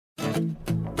All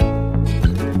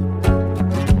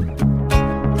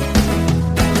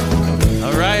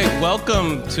right,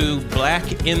 welcome to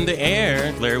Black in the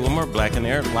Air. Larry Wilmore, Black in the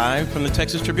Air, live from the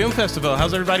Texas Tribune Festival.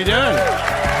 How's everybody doing?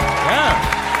 Yeah.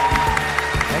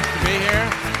 Nice to be here.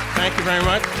 Thank you very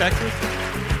much, Texas.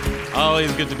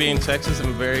 Always good to be in Texas.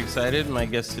 I'm very excited. My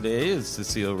guest today is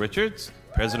Cecile Richards,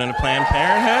 president of Planned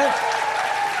Parenthood.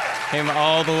 Came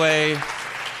all the way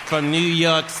from New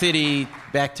York City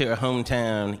back to her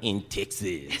hometown in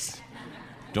Texas.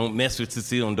 Don't mess with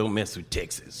Cecile and don't mess with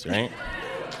Texas, right?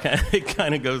 It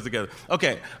kind of goes together.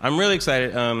 Okay, I'm really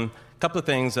excited. Couple of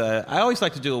things. I always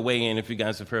like to do a weigh-in, if you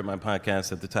guys have heard my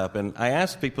podcast at the top, and I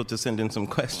ask people to send in some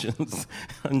questions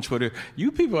on Twitter.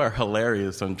 You people are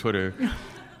hilarious on Twitter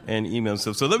and email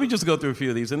stuff. So let me just go through a few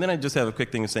of these, and then I just have a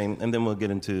quick thing to say, and then we'll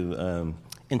get into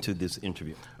this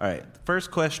interview. All right,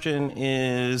 first question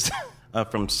is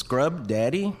from Scrub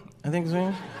Daddy, I think his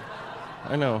name.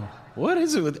 I know. What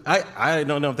is it with... I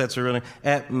don't know if that's a real name.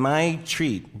 At My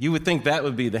Treat. You would think that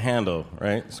would be the handle,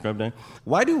 right? Scrub Daddy.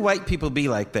 Why do white people be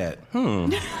like that?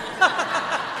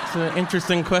 It's an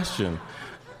interesting question.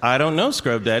 I don't know,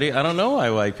 Scrub Daddy. I don't know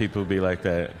why white people be like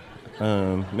that.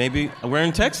 Maybe... We're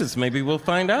in Texas. Maybe we'll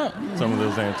find out some of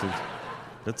those answers.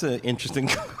 That's an interesting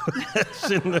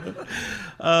question.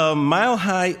 Mile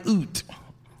High Oot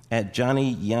at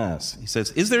Johnny Yas. He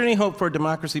says, is there any hope for a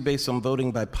democracy based on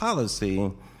voting by policy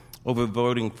over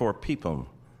voting for people?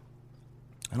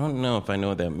 I don't know if I know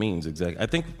what that means exactly. I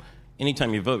think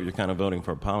anytime you vote, you're kind of voting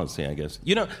for a policy, I guess.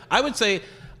 You know, I would say,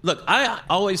 look, I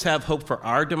always have hope for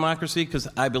our democracy because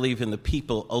I believe in the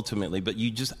people ultimately, but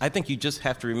I think you just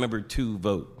have to remember to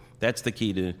vote. That's the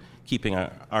key to keeping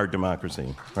our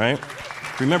democracy, right?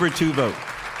 Remember to vote.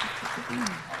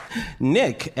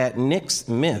 Nick at Nick's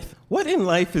Myth. What in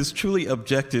life is truly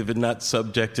objective and not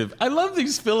subjective? I love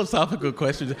these philosophical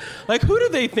questions. Like, who do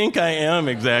they think I am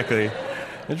exactly?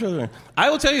 I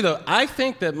will tell you, though, I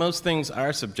think that most things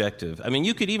are subjective. I mean,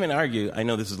 you could even argue, I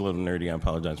know this is a little nerdy, I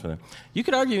apologize for that. You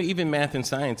could argue even math and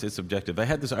science is subjective. I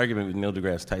had this argument with Neil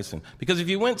deGrasse Tyson. Because if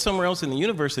you went somewhere else in the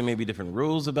universe, there may be different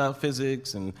rules about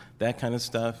physics and that kind of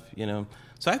stuff, you know.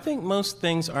 So I think most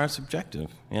things are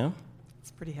subjective, yeah?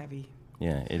 It's pretty heavy.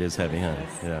 Yeah, it is heavy, huh?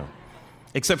 Yeah.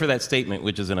 Except for that statement,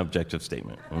 which is an objective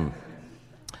statement.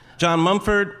 John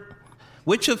Mumford,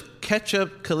 which of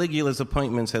Ketchup Caligula's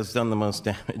appointments has done the most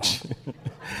damage?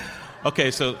 Okay,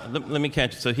 so let me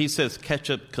catch it. So he says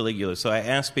Ketchup Caligula. So I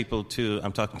asked people to,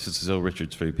 I'm talking to Cecile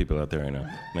Richards for you people out there right now.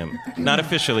 Not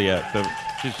officially yet, but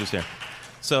she's just here.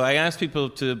 So I asked people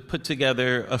to put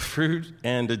together a fruit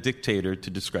and a dictator to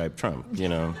describe Trump, you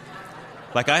know.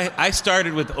 Like, I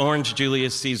started with Orange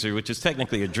Julius Caesar, which is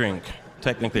technically a drink.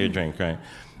 Right?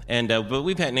 And but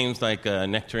we've had names like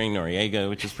Nectarine Noriega,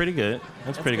 which is pretty good.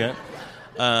 That's pretty good.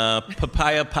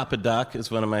 Papaya Papadoc is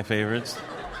one of my favorites.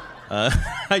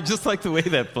 I just like the way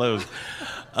that flows.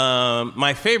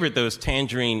 My favorite, though, is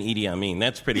Tangerine Idi Amin.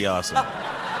 That's pretty awesome.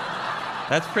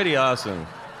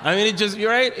 I mean, you're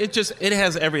right? It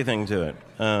has everything to it.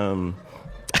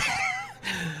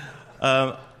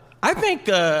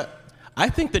 I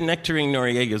think the Nectarine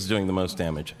Noriega is doing the most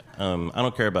damage. I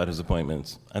don't care about his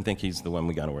appointments. I think he's the one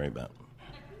we got to worry about.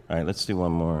 All right, let's do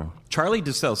one more. Charlie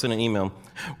DeSell sent an email.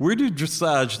 Where do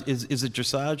dressage, is it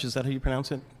dressage? Is that how you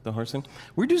pronounce it, the horse thing?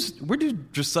 Where do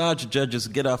dressage judges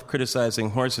get off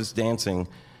criticizing horses dancing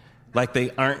like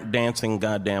they aren't dancing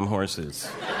goddamn horses?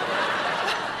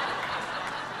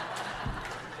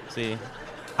 See,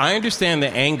 I understand the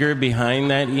anger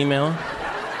behind that email,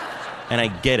 and I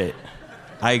get it.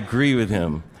 I agree with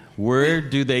him. Where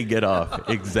do they get off?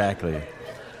 Exactly.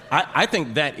 I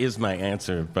think that is my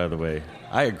answer, by the way.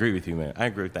 I agree with you, man. I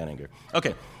agree with that anger.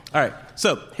 Okay. All right.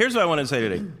 So here's what I want to say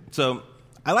today. So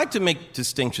I like to make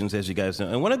distinctions, as you guys know.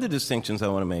 And one of the distinctions I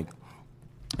want to make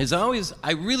is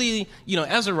I really, you know,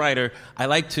 as a writer, I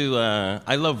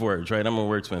love words, right? I'm a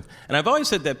wordsmith. And I've always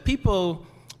said that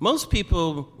most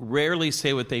people rarely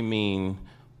say what they mean,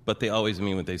 but they always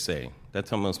mean what they say. That's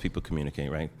how most people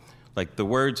communicate, right? Like, the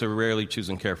words are rarely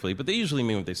chosen carefully, but they usually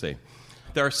mean what they say.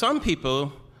 There are some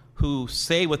people who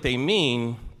say what they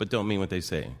mean, but don't mean what they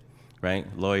say, right?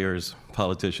 Lawyers,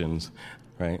 politicians,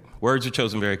 right? Words are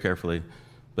chosen very carefully,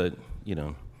 but, you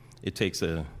know, it takes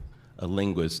a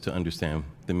linguist to understand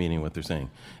the meaning of what they're saying.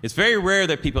 It's very rare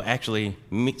that people actually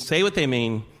say what they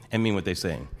mean and mean what they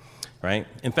say, right?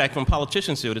 In fact, when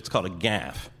politicians do it, it's called a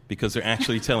gaffe, because they're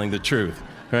actually telling the truth,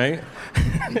 right?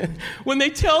 When they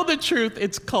tell the truth,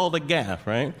 it's called a gaffe,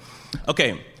 right?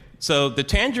 Okay, so the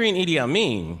Tangerine Idi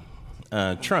Amin,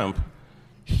 Trump,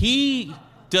 he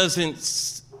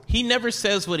never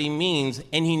says what he means,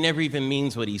 and he never even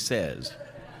means what he says.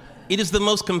 It is the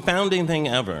most confounding thing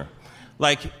ever.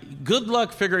 Like, good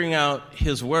luck figuring out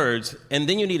his words, and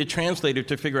then you need a translator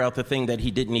to figure out the thing that he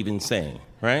didn't even say,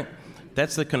 right?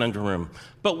 That's the conundrum.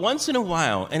 But once in a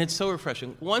while, and it's so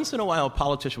refreshing, once in a while a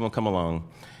politician will come along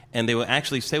and they will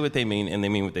actually say what they mean and they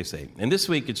mean what they say. And this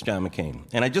week it's John McCain.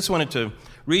 And I just wanted to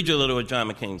read you a little what John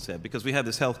McCain said, because we have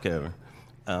this health care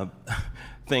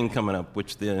thing coming up,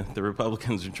 which the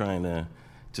Republicans are trying to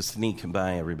sneak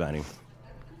by everybody.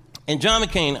 And John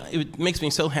McCain, it makes me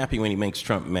so happy when he makes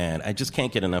Trump mad. I just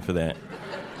can't get enough of that.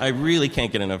 I really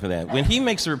can't get enough of that. When he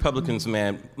makes the Republicans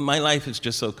mad, my life is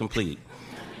just so complete.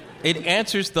 It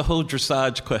answers the whole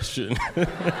dressage question.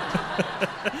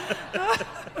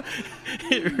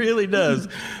 It really does.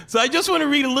 So I just want to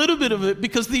read a little bit of it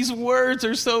because these words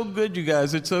are so good, you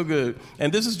guys. It's so good.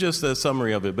 And this is just a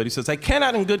summary of it. But he says, I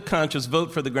cannot in good conscience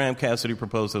vote for the Graham Cassidy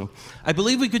proposal. I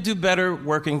believe we could do better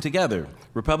working together,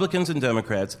 Republicans and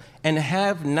Democrats, and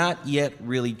have not yet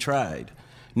really tried.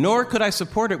 Nor could I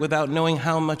support it without knowing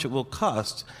how much it will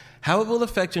cost, how it will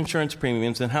affect insurance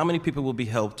premiums, and how many people will be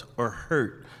helped or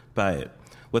hurt by it.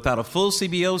 Without a full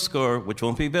CBO score, which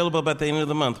won't be available by the end of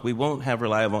the month, we won't have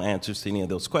reliable answers to any of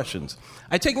those questions.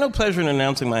 I take no pleasure in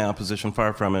announcing my opposition,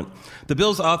 far from it. The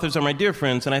bill's authors are my dear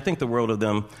friends, and I think the world of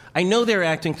them. I know they're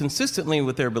acting consistently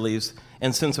with their beliefs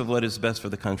and sense of what is best for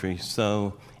the country.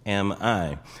 So am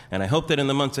I. And I hope that in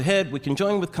the months ahead, we can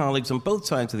join with colleagues on both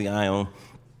sides of the aisle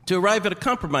to arrive at a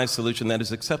compromise solution that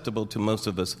is acceptable to most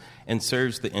of us and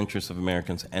serves the interests of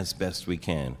Americans as best we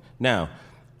can. Now,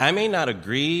 I may not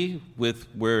agree with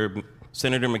where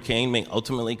Senator McCain may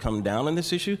ultimately come down on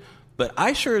this issue, but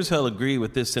I sure as hell agree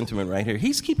with this sentiment right here.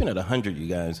 He's keeping it 100, you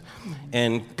guys.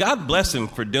 And God bless him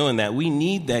for doing that. We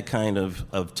need that kind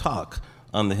of talk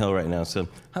on the Hill right now. So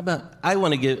how about, I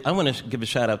want to give a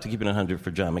shout out to keeping it 100 for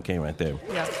John McCain right there.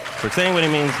 Yeah. For saying what he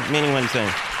means, meaning what he's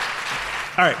saying.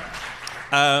 All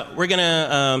right. We're going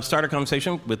to start our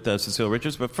conversation with Cecile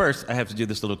Richards, but first I have to do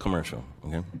this little commercial,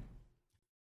 okay?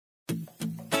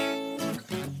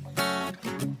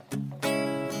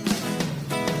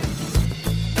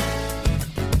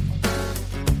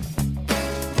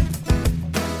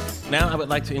 Now I would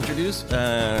like to introduce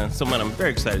someone I'm very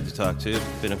excited to talk to.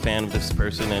 Been a fan of this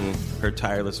person and her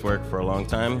tireless work for a long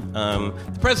time.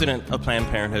 The president of Planned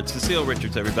Parenthood, Cecile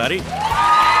Richards, everybody.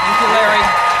 Thank you, Larry.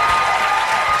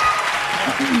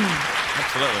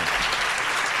 Absolutely.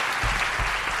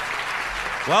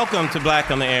 Welcome to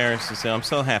Black on the Air, Cecile. I'm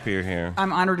so happy you're here.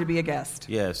 I'm honored to be a guest.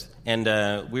 Yes, and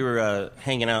we were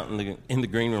hanging out in the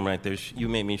green room right there. You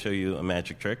made me show you a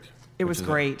magic trick. It was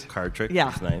great. Card trick. Yeah.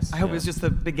 It was nice. I hope it was just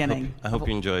the beginning. I hope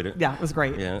you enjoyed it. Yeah, it was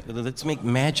great. Yeah. Let's make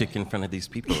magic in front of these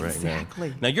people right now.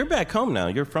 Exactly. Now, you're back home now.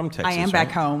 You're from Texas, I am back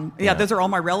home. Yeah, those are all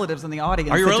my relatives in the audience.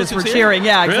 Are your that relatives just were here? cheering.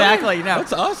 Yeah, Really? exactly. No.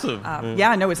 That's awesome.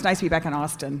 Yeah, no, it's nice to be back in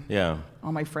Austin. Yeah.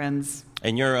 All my friends.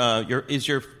 And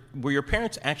were your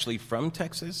parents actually from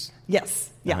Texas? Yes.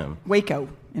 Yeah. Waco,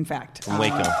 in fact.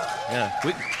 Waco. Yeah.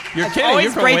 You're It's kidding. always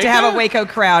You're from great Waco? to have a Waco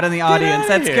crowd in the audience.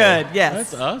 Get outta That's here. good. Yes.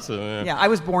 That's awesome. Yeah, I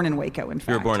was born in Waco, in fact.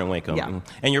 You were born in Waco. Yeah. Mm.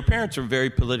 And your parents were very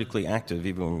politically active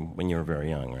even when you were very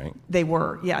young, right? They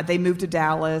were. Yeah, they moved to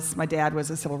Dallas. My dad was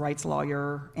a civil rights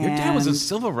lawyer. Your dad was a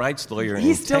civil rights lawyer in He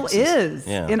Texas. still is.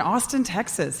 Yeah. In Austin,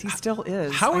 Texas. He still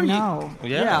is. How are I know. you?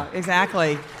 Yeah.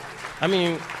 Exactly. I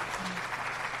mean,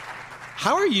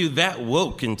 how are you that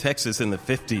woke in Texas in the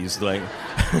 50s? Like,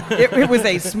 it was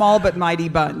a small but mighty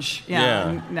bunch.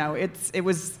 Yeah. No, it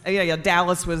was. Yeah.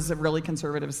 Dallas was a really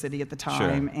conservative city at the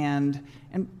time, Sure. and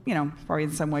probably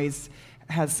in some ways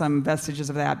has some vestiges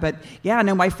of that. But yeah,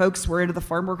 no, my folks were into the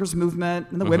farm workers movement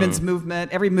and the women's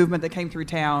movement. Every movement that came through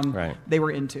town, Right. they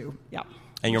were into. Yeah.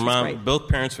 and your Which was mom, great. both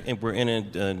parents were in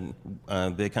it.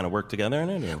 They kind of worked together in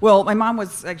it. Or? Well, my mom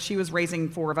was she was raising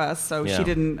four of us, so Yeah. she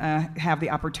didn't have the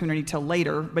opportunity till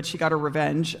later, but she got her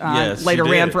revenge. Yes, she later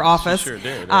did. ran for office. She sure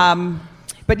did.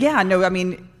 But yeah, no, I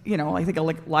mean, I think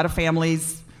like a lot of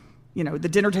families, the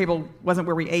dinner table wasn't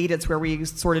where we ate; it's where we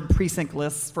sorted precinct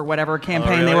lists for whatever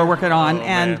campaign they really? were working on, Oh,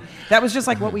 and man. that was just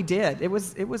like what we did. It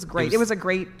was great. It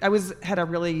was- had a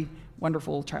really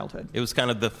wonderful childhood. It was kind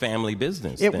of the family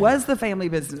business. It then. was the family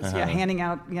business, Uh-huh. yeah. Handing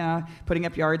out, putting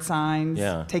up yard signs,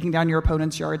 Yeah. taking down your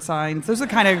opponent's yard signs. Those are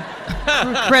kind of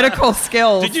critical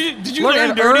skills. Did you Look, learn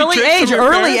at dirty early tricks age? from your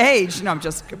Early parents? age. No,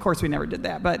 of course we never did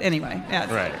that. But anyway,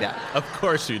 yeah, Right. Yeah. Of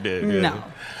course you did. Yeah. No.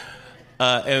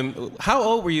 And how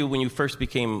old were you when you first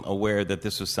became aware that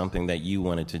this was something that you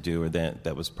wanted to do, or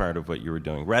that was part of what you were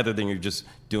doing, rather than you're just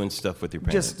doing stuff with your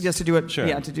parents? Just to do it, Sure.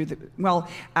 yeah. To do the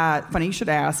funny you should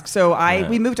ask. So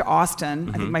we moved to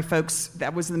Austin. I think my folks,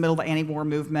 that was in the middle of the anti-war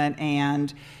movement,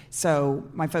 and so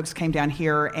my folks came down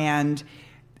here, and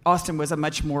Austin was a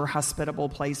much more hospitable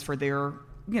place for their,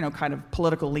 kind of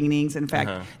political leanings. In fact,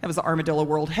 that was the Armadillo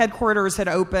World headquarters had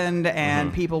opened,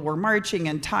 and people were marching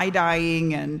and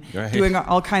tie-dyeing and doing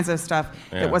all kinds of stuff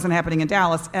that wasn't happening in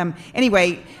Dallas.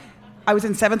 Anyway, I was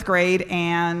in 7th grade,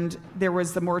 and there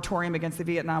was the moratorium against the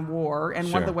Vietnam War,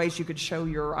 and one of the ways you could show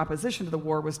your opposition to the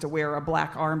war was to wear a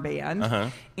black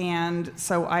armband. And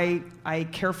so I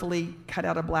carefully cut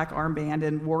out a black armband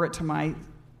and wore it to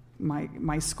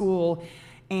my school,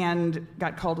 and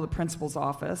got called to the principal's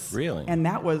office. Really? And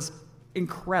that was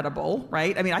incredible,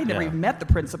 right? I mean, I never even met the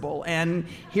principal, and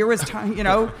here was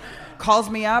time, calls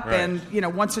me up and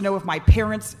wants to know if my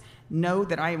parents know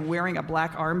that I am wearing a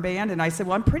black armband. And I said,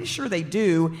 well, I'm pretty sure they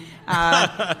do.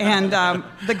 And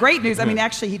the great news, I mean,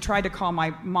 actually, he tried to call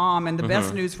my mom, and the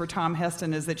best news for Tom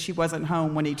Heston is that she wasn't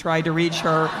home when he tried to reach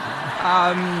her.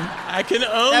 I can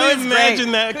only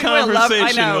imagine that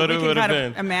conversation, what it would have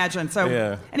been. Imagine.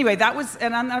 So anyway, that was,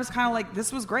 and I was kind of like,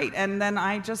 this was great. And then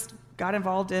I just got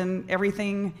involved in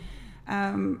everything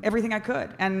I could.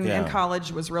 And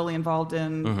college was really involved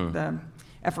in the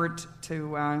effort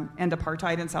to end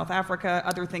apartheid in South Africa,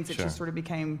 other things that just sort of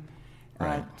became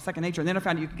second nature. And then I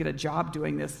found you could get a job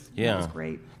doing this. Yeah. That was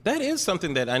great. That is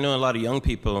something that I know a lot of young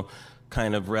people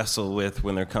kind of wrestle with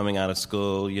when they're coming out of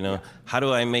school. How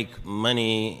do I make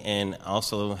money and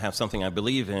also have something I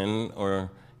believe in?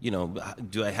 Or,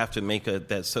 do I have to make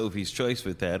that Sophie's choice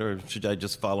with that? Or should I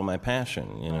just follow my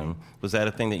passion? Was that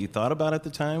a thing that you thought about at the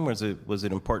time? Was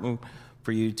it important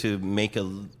for you to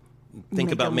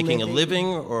think about making a living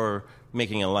or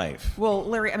making a life? Well,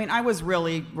 Larry, I mean, I was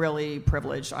really, really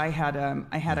privileged. I had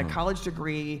a college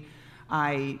degree.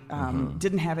 I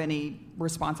didn't have any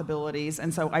responsibilities,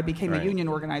 and so I became a union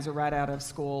organizer right out of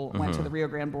school. Went to the Rio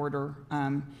Grande border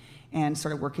and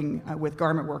started working with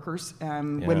garment workers,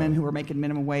 women who were making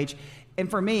minimum wage. And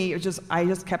for me, I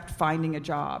just kept finding a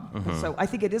job. So I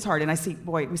think it is hard. And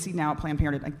we see now at Planned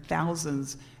Parenthood like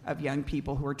thousands of young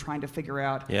people who are trying to figure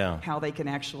out how they can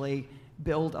actually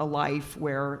build a life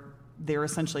where they're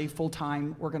essentially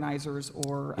full-time organizers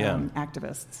or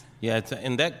activists. Yeah,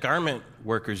 and that garment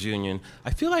workers union,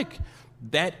 I feel like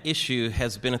that issue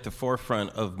has been at the forefront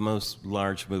of most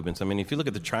large movements. I mean, if you look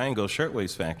at the Triangle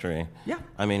Shirtwaist Factory,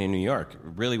 I mean, in New York, it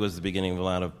really was the beginning of a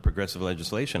lot of progressive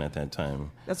legislation at that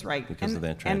time. That's right. Because of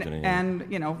that tragedy. And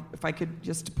if I could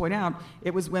just point out,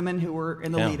 it was women who were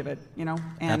in the lead of it, and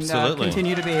absolutely.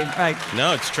 Continue to be. Right.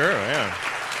 No, it's true,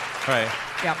 Right.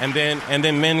 Yeah. And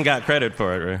then men got credit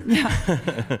for it, right?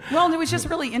 Yeah. Well, it was just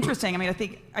really interesting. I mean, I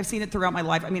think I've seen it throughout my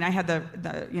life. I mean, I had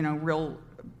the real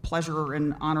pleasure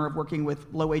and honor of working with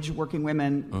low-wage working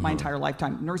women my entire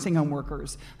lifetime. Nursing home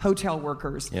workers, hotel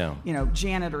workers,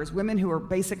 janitors, women who are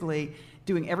basically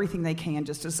doing everything they can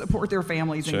just to support their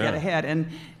families and get ahead. And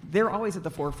they're always at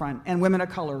the forefront, and women of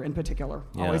color in particular,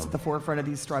 always at the forefront of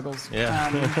these struggles. Yeah.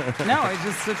 No, it's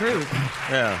just the truth.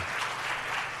 Yeah.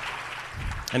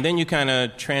 And then you kind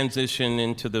of transition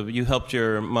into you helped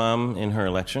your mom in her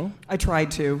election. I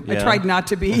tried to. Yeah. I tried not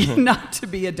to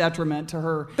be a detriment to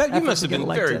her. You must have been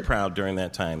very proud during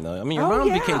that time, though. I mean, your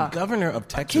mom became governor of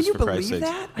Texas. Can you believe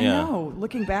that? I know.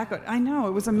 Looking back, I know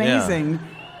it was amazing. Yeah.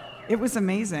 It was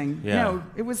amazing. Yeah. No,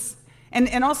 it was,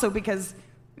 and also because.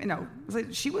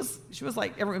 She was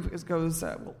like, everyone goes,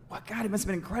 well, God, it must have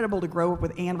been incredible to grow up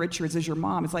with Ann Richards as your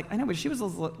mom. It's like, I know, but she was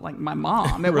like my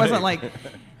mom. It wasn't like,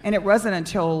 and it wasn't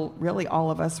until really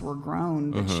all of us were grown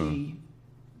that she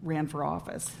ran for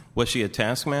office. Was she a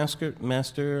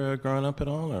taskmaster growing up at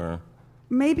all, or?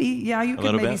 Maybe, yeah, you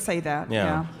could maybe say that.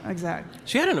 Yeah, exactly.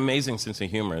 She had an amazing sense of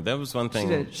humor. That was one thing.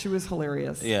 She did. She was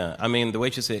hilarious. Yeah, I mean, the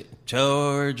way she said,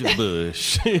 George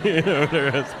Bush.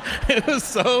 It was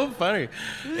so funny.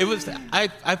 It was. I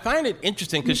find it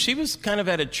interesting because she was kind of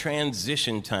at a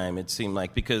transition time, it seemed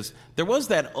like, because there was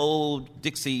that old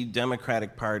Dixie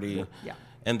Democratic Party. Yeah.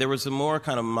 And there was a more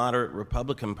kind of moderate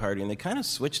Republican Party, and they kind of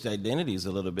switched identities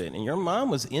a little bit. And your mom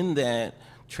was in that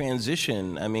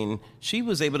transition. I mean, she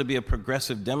was able to be a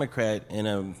progressive Democrat in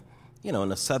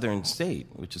a southern state,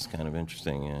 which is kind of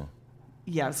interesting. Yeah.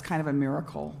 Yeah, it's kind of a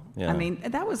miracle. Yeah. I mean,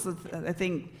 that was the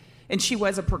thing. And she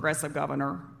was a progressive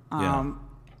governor.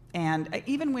 And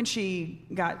even when she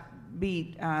got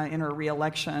beat in her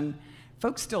reelection,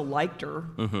 folks still liked her.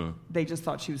 They just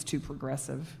thought she was too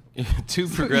progressive. Too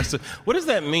progressive. What does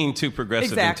that mean, too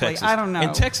progressive exactly. in Texas? I don't know.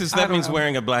 In Texas, that means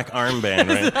wearing a black armband,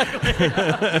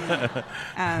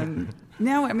 right?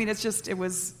 No, I mean, it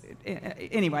was,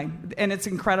 anyway, and it's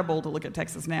incredible to look at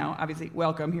Texas now. Obviously,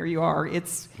 welcome, here you are.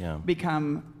 It's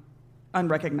become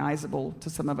unrecognizable to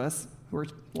some of us who are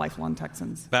lifelong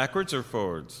Texans. Backwards or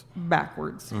forwards?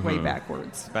 Backwards, way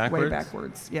backwards. Backwards? Way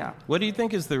backwards, yeah. What do you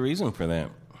think is the reason for that?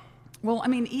 Well, I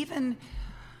mean, even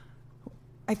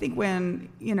I think when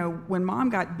Mom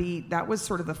got beat, that was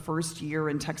sort of the first year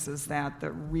in Texas that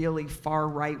the really far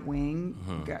right wing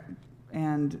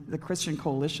and the Christian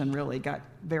Coalition really got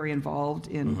very involved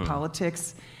in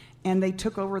politics. And they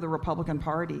took over the Republican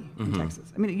Party in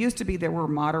Texas. I mean, it used to be there were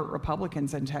moderate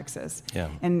Republicans in Texas.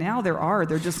 Yeah. And now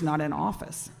they're just not in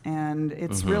office. And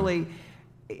it's really,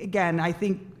 again, I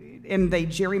think, and they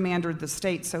gerrymandered the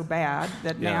state so bad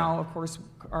that now, of course,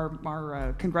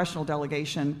 our congressional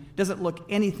delegation doesn't look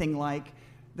anything like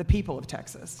the people of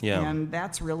Texas. Yeah. And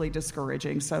that's really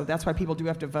discouraging. So that's why people do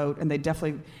have to vote, and they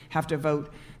definitely have to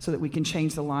vote so that we can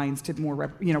change the lines to more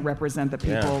represent the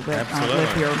people that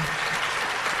live here.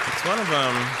 It's one of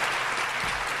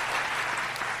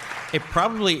it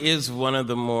probably is one of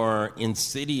the more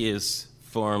insidious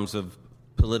forms of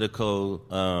political,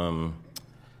 I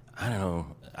don't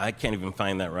know, I can't even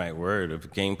find that right word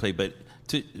of gameplay, but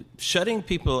shutting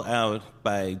people out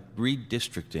by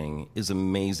redistricting is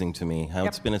amazing to me, how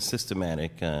it's been a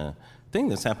systematic thing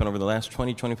that's happened over the last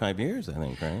 20, 25 years, I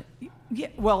think, right? Yeah,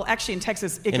 well, actually, in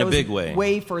Texas, it in goes a big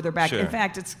way further back. Sure. In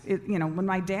fact, when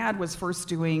my dad was first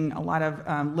doing a lot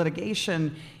of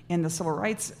litigation in the civil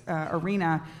rights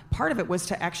arena, part of it was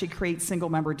to actually create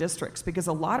single-member districts because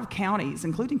a lot of counties,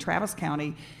 including Travis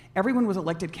County, everyone was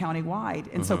elected countywide,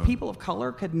 and so people of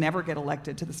color could never get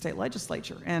elected to the state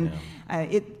legislature, and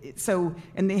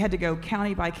and they had to go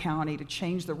county by county to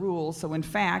change the rules. So, in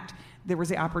fact, there was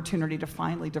the opportunity to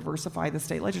finally diversify the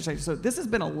state legislature. So this has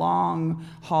been a long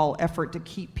haul effort to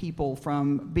keep people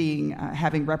from being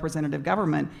having representative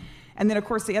government. And then, of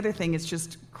course, the other thing is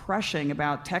just crushing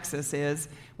about Texas is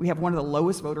we have one of the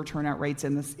lowest voter turnout rates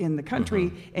in the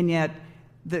country, and yet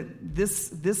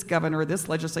this governor, this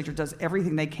legislature does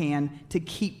everything they can to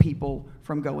keep people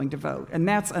from going to vote. And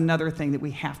that's another thing that we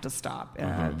have to stop,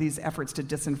 these efforts to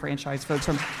disenfranchise folks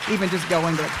from even just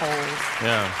going to the polls.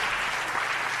 Yeah.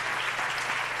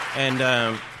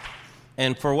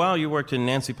 And for a while, you worked in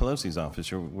Nancy Pelosi's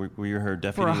office. Were you her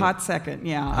deputy? For a hot second,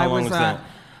 yeah. How long was that?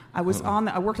 I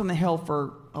worked on the Hill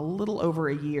for a little over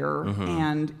a year,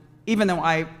 and even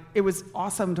though it was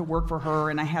awesome to work for her,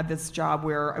 and I had this job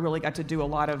where I really got to do a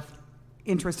lot of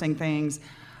interesting things.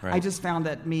 Right. I just found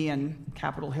that me and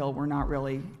Capitol Hill were not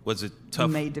really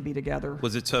made to be together.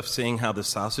 Was it tough seeing how the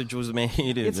sausage was made?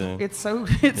 It's so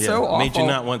awful. Made you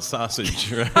not want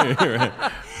sausage, right?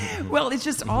 Well, it's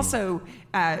just also,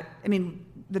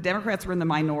 the Democrats were in the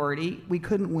minority. We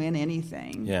couldn't win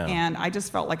anything. Yeah. And I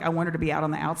just felt like I wanted to be out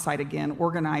on the outside again,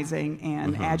 organizing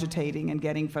and agitating and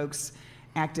getting folks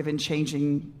active in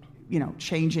changing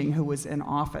who was in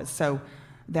office. So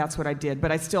that's what I did.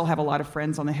 But I still have a lot of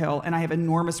friends on the Hill, and I have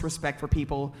enormous respect for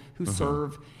people who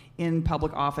serve in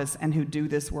public office and who do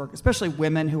this work, especially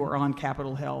women who are on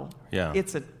Capitol Hill. Yeah.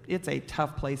 It's a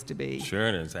tough place to be. Sure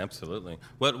it is, absolutely.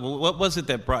 What was it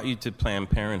that brought you to Planned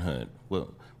Parenthood?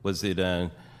 Was it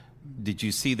did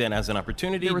you see that as an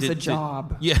opportunity? There was a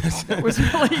job. Yes. It was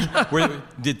really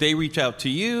did they reach out to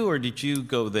you, or did you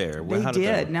go there? They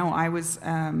did. No, I was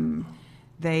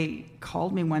they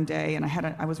called me one day, and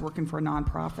I was working for a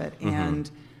nonprofit,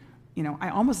 and I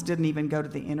almost didn't even go to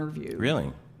the interview.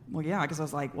 Really? Well, yeah, because I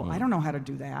was like, I don't know how to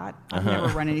do that. I've never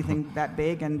run anything that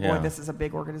big, and boy, this is a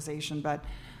big organization. But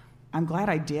I'm glad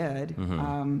I did.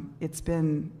 It's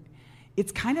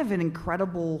kind of an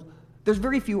incredible. There's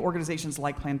very few organizations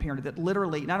like Planned Parenthood that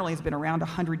literally not only has been around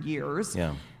 100 years,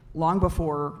 long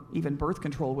before even birth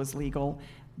control was legal,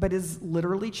 but has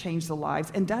literally changed the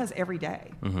lives and does every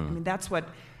day. I mean, that's what,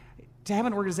 to have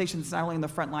an organization that's not only in the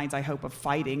front lines, I hope, of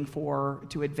fighting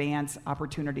to advance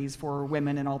opportunities for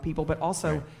women and all people, but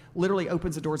also literally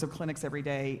opens the doors of clinics every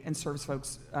day and serves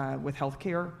folks with health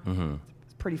care.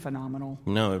 It's pretty phenomenal.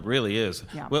 No, it really is.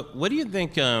 Yeah. Well, what do you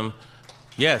think?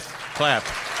 Yes, clap.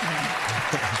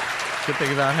 Yeah. Good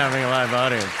thing about having a live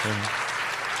audience.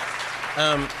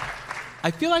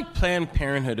 I feel like Planned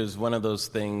Parenthood is one of those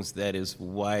things that is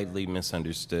widely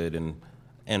misunderstood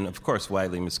and of course,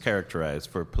 widely mischaracterized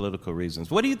for political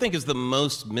reasons. What do you think is the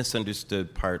most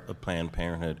misunderstood part of Planned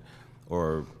Parenthood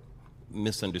or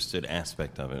misunderstood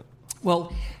aspect of it?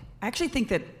 Well, I actually think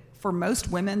that for most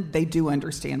women, they do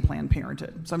understand Planned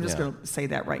Parenthood. So I'm just going to say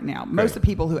that right now. Most of the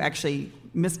people who actually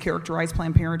mischaracterize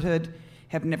Planned Parenthood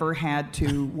have never had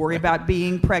to worry about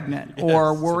being pregnant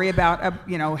or worry about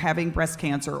having breast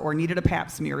cancer or needed a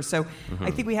pap smear. So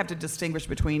I think we have to distinguish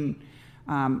between.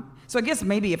 So I guess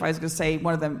maybe if I was going to say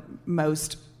one of the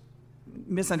most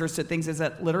misunderstood things is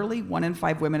that literally 1 in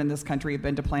 5 women in this country have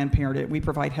been to Planned Parenthood. We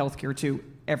provide health care to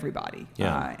everybody.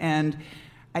 Yeah. And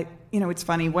it's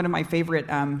funny. One of my favorite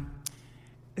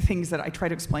things that I try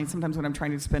to explain sometimes when I'm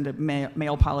trying to explain to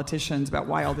male politicians about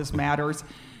why all this matters.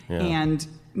 Yeah. And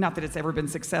not that it's ever been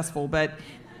successful, but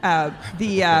or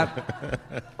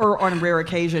on a rare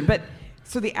occasion. But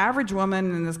so the average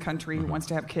woman in this country who wants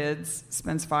to have kids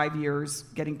spends 5 years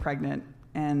getting pregnant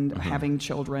and having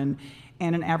children,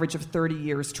 and an average of 30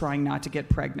 years trying not to get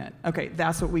pregnant. Okay,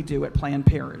 that's what we do at Planned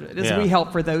Parenthood, is we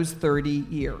help for those 30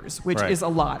 years, which is a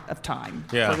lot of time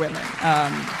for women.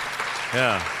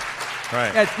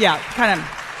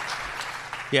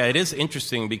 Yeah, it is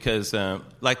interesting because, I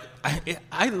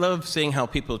love seeing how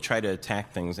people try to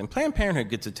attack things. And Planned Parenthood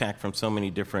gets attacked from so many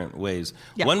different ways.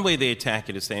 Yeah. One way they attack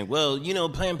it is saying, well,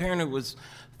 Planned Parenthood was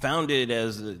founded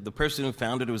as the person who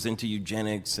founded it was into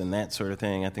eugenics and that sort of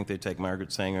thing. I think they take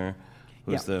Margaret Sanger.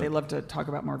 They love to talk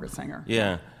about Margaret Sanger.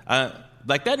 Yeah.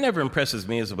 That never impresses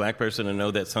me as a black person to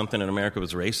know that something in America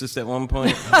was racist at one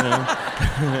point.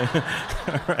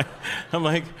 Right. I'm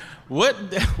like,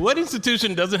 what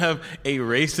institution doesn't have a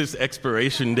racist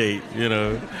expiration date?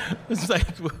 It's like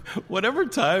whatever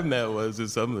time that was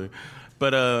is something.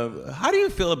 But how do you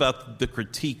feel about the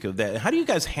critique of that? How do you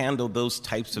guys handle those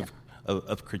types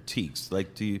of critiques? Like,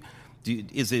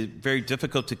 is it very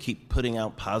difficult to keep putting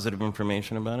out positive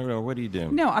information about it, or what do you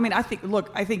do? No,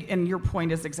 I think, and your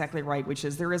point is exactly right, which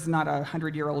is there is not a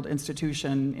 100-year-old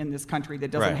institution in this country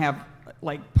that doesn't have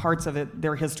parts of it,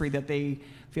 their history that they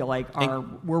feel like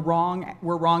we're wrong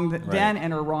then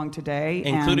and are wrong today,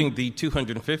 including the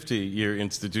 250-year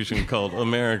institution called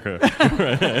America.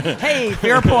 Hey,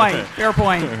 fair point.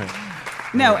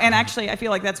 No, and actually, I feel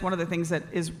like that's one of the things that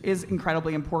is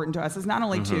incredibly important to us, is not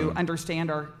only to understand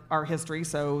our history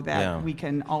so that we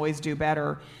can always do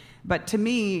better, but to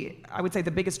me, I would say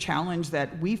the biggest challenge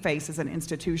that we face as an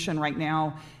institution right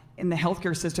now in the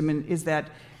healthcare system is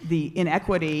that the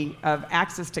inequity of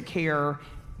access to care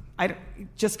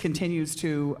just continues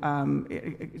to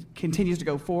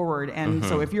go forward. And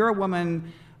so if you're a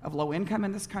woman of low income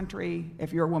in this country,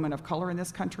 if you're a woman of color in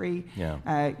this country,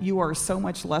 you are so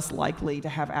much less likely to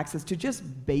have access to just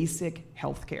basic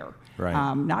health care,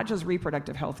 not just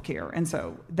reproductive health care. And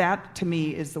so that, to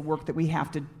me, is the work that we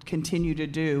have to continue to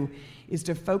do, is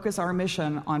to focus our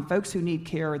mission on folks who need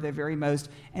care the very most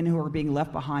and who are being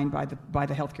left behind by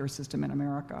the healthcare system in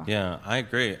America. Yeah, I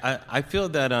agree. I feel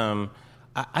that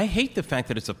I hate the fact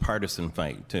that it's a partisan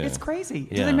fight, too. It's crazy.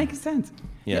 It doesn't make sense.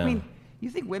 Yeah. You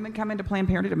think women come into Planned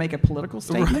Parenthood to make a political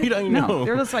statement? Right, I know. No,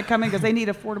 they're just coming because they need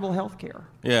affordable health care.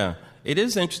 Yeah. It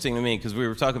is interesting to me because we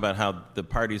were talking about how the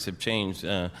parties have changed.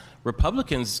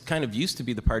 Republicans kind of used to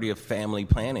be the party of family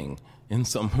planning in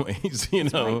some ways,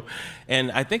 Right.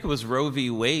 And I think it was Roe v.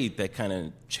 Wade that kind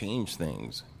of changed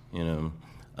things,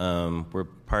 where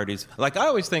parties, I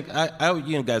always think, guys, I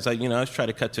always try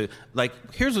to cut to,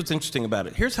 here's what's interesting about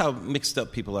it. Here's how mixed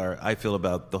up people are, I feel,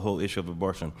 about the whole issue of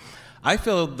abortion. I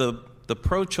feel the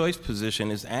pro-choice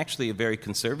position is actually a very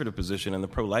conservative position, and the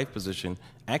pro-life position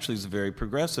actually is a very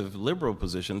progressive, liberal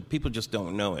position. People just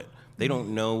don't know it. They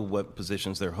don't know what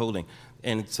positions they're holding.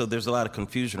 And so there's a lot of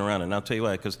confusion around it. And I'll tell you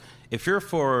why. Because if you're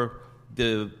for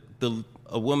a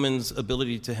woman's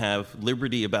ability to have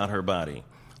liberty about her body,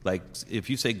 if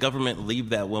you say government,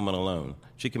 leave that woman alone,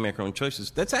 she can make her own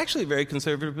choices, that's actually a very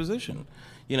conservative position.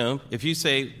 If you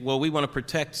say, well, we want to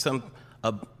protect some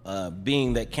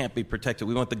being that can't be protected,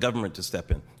 we want the government to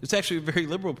step in, it's actually a very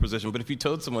liberal position. But if you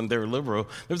told someone they're liberal,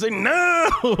 they would say, no,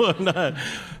 I'm not.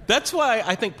 That's why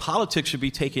I think politics should be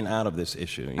taken out of this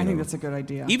issue. I think that's a good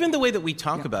idea. Even the way that we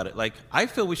talk about it, I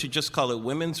feel we should just call it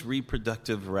women's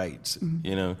reproductive rights,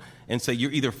 and say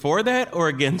you're either for that or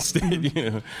against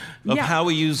it, of how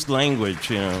we use language,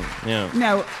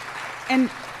 No, and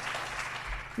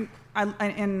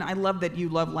I love that you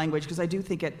love language, because I do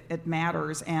think it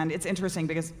matters. And it's interesting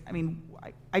because,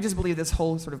 I just believe this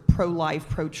whole sort of pro-life,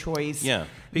 pro-choice people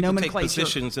nomenclature, take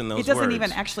positions in those words. It doesn't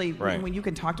even actually, when you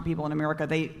can talk to people in America,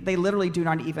 they literally do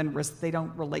not even, they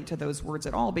don't relate to those words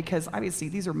at all, because obviously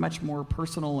these are much more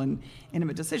personal and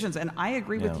intimate decisions. And I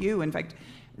agree with you. In fact,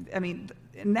 and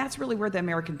that's really where the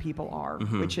American people are,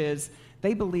 which is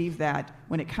they believe that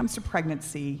when it comes to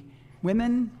pregnancy,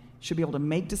 women should be able to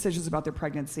make decisions about their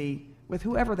pregnancy with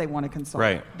whoever they want to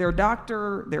consult. Their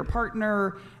doctor, their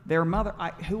partner, their mother,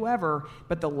 whoever.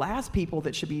 But the last people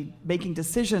that should be making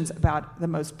decisions about the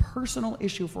most personal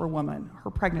issue for a woman, her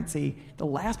pregnancy, the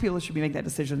last people that should be making that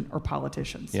decision are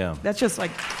politicians. Yeah. That's just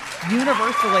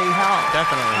universally held.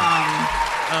 Definitely.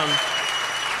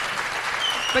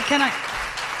 But can I...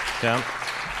 Yeah.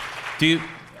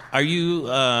 Are you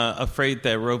afraid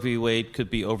that Roe v. Wade could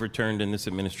be overturned in this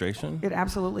administration? It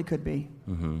absolutely could be.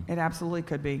 It absolutely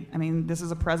could be. This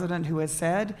is a president who has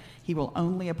said he will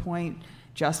only appoint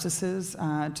justices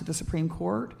to the Supreme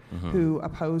Court who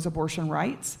oppose abortion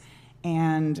rights.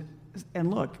 And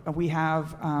look, we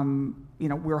have,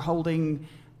 we're holding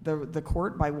the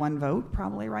court by one vote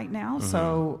probably right now.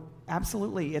 So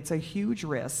absolutely, it's a huge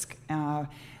risk.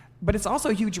 But it's also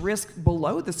a huge risk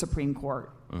below the Supreme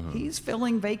Court. He's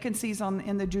filling vacancies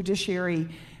in the judiciary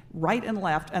right and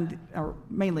left, or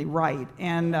mainly right.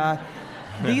 And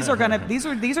these are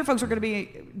folks who are going to be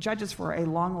judges for a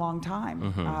long, long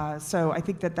time. So I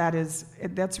think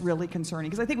that's really concerning,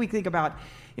 because I think we think about,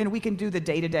 we can do the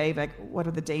day-to-day, like what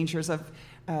are the dangers of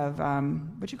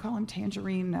what'd you call him,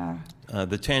 tangerine?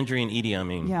 The tangerine Idi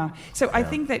Amin. Yeah. So I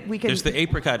think that we can. There's the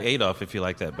apricot Adolf, if you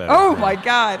like that better. Oh my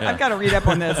God, I've got to read up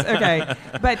on this. Okay,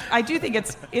 but I do think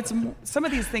it's some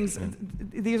of these things.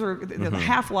 These are the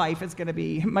half-life is going to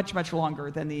be much, much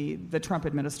longer than the Trump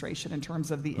administration in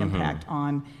terms of the impact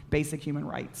on basic human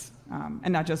rights,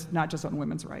 and not just on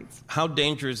women's rights. How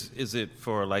dangerous is it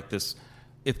for this?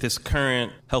 If this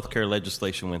current healthcare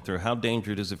legislation went through, how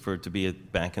dangerous is it for it to be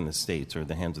back in the states or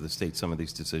the hands of the states, some of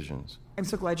these decisions? I'm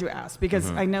so glad you asked,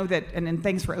 because I know that, and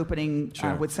thanks for opening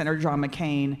with Senator John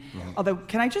McCain. Although,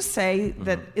 can I just say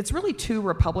that it's really 2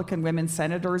 Republican women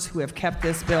senators who have kept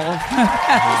this bill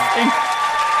passing.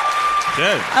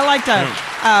 Good. I like to,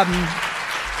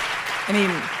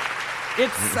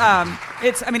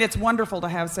 it's wonderful to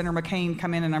have Senator McCain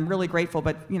come in, and I'm really grateful.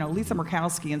 But Lisa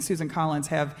Murkowski and Susan Collins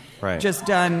have just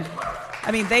done.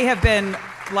 They have been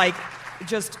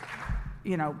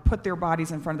put their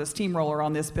bodies in front of the steamroller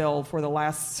on this bill for the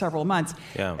last several months.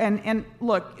 Yeah. And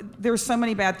look, there's so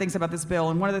many bad things about this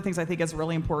bill, and one of the things I think is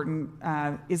really important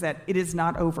is that it is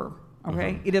not over.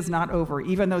 Okay, it is not over.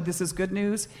 Even though this is good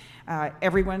news,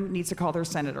 everyone needs to call their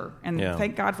senator. And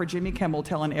thank God for Jimmy Kimmel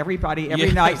telling everybody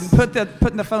every night and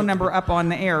putting the phone number up on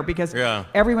the air, because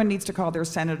everyone needs to call their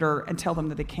senator and tell them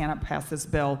that they cannot pass this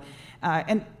bill.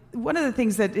 And one of the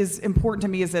things that is important to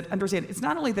me is that understand it's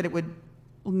not only that it would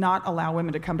not allow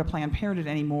women to come to Planned Parenthood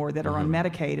anymore that are on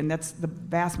Medicaid, and that's the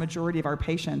vast majority of our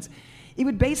patients. It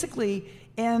would basically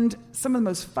end some of the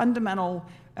most fundamental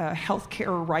health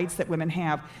care rights that women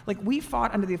have. Like, we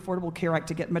fought under the Affordable Care Act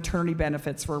to get maternity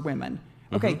benefits for women.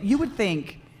 Okay, you would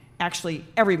think actually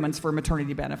everyone's for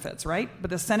maternity benefits, right? But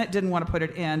the Senate didn't want to put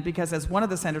it in because, as one of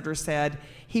the senators said,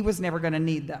 he was never going to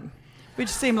need them. Which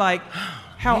seemed like,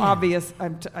 how obvious,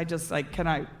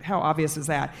 how obvious is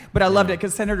that? But I loved it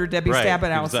because Senator Debbie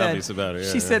Stabenow said,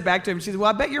 she said back to him, she said,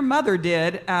 well, I bet your mother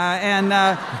did.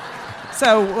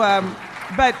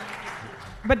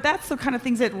 But that's the kind of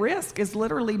things at risk, is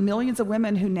literally millions of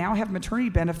women who now have maternity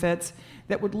benefits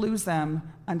that would lose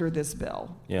them under this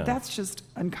bill. Yeah. That's just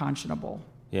unconscionable.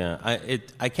 Yeah,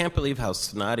 I can't believe how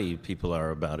snotty people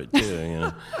are about it,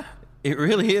 too, It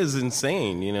really is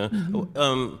insane,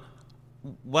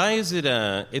 Why is it,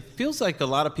 it feels like a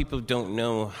lot of people don't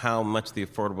know how much the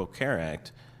Affordable Care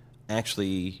Act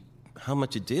actually, how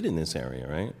much it did in this area,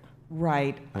 right?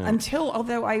 Right. Yeah.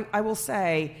 Although I will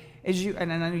say,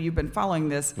 and I know you've been following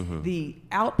this, the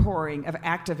outpouring of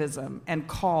activism and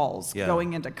calls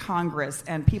going into Congress,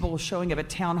 and people showing up at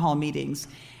town hall meetings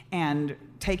and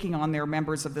taking on their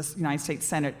members of this United States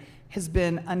Senate has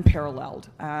been unparalleled.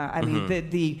 I mean,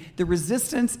 the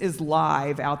resistance is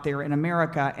live out there in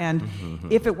America, and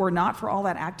if it were not for all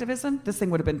that activism, this thing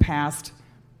would have been passed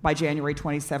by January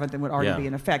 27th and would already be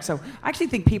in effect. So I actually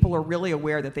think people are really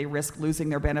aware that they risk losing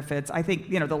their benefits. I think,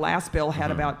 the last bill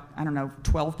had about,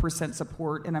 12%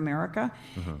 support in America.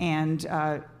 And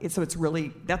so it's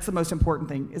really, that's the most important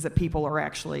thing, is that people are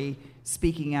actually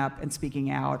speaking up and speaking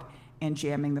out and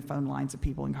jamming the phone lines of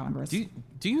people in Congress.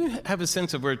 Do you have a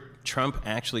sense of where Trump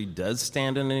actually does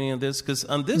stand on any of this? Because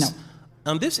on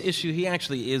this issue, he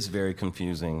actually is very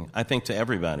confusing, I think, to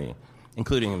everybody,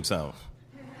 including himself.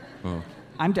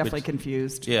 I'm definitely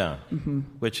confused. Yeah.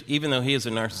 Which, even though he is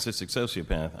a narcissistic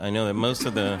sociopath, I know that most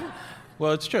of the...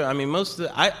 Well, it's true. I mean,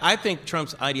 I think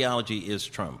Trump's ideology is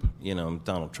Trump,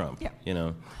 Donald Trump,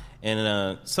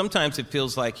 And sometimes it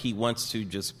feels like he wants to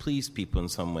just please people in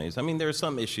some ways. I mean, there are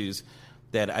some issues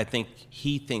that I think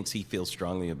he thinks he feels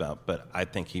strongly about, but I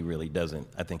think he really doesn't.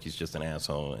 I think he's just an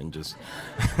asshole and just...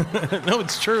 No,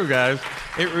 it's true, guys.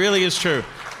 It really is true.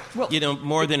 Well,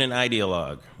 more than an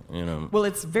ideologue. Well,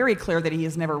 it's very clear that he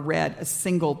has never read a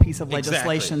single piece of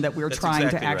legislation that we're trying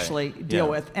to actually deal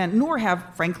with, and nor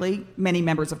have, frankly, many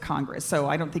members of Congress. So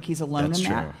I don't think he's alone in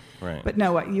that. Right. But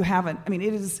no, you haven't. I mean,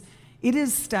 it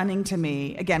is stunning to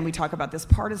me. Again, we talk about this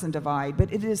partisan divide,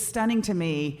 but it is stunning to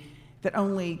me that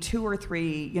only 2 or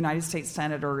 3 United States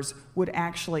senators would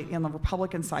actually, on the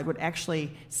Republican side, would actually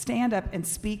stand up and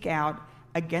speak out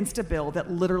against a bill that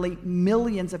literally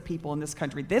millions of people in this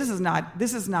country, this is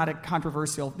not a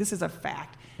controversial, this is a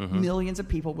fact. Millions of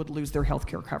people would lose their health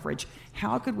care coverage.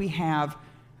 How could we have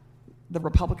the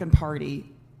Republican Party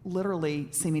literally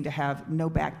seeming to have no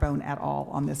backbone at all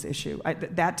on this issue?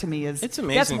 That to me is, it's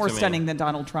amazing. That's more stunning than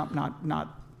Donald Trump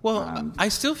not. Well, I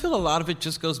still feel a lot of it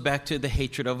just goes back to the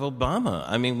hatred of Obama.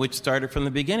 I mean, which started from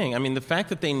the beginning. I mean, the fact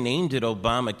that they named it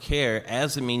Obamacare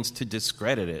as a means to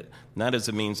discredit it, not as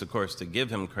a means, of course, to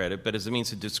give him credit, but as a means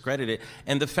to discredit it.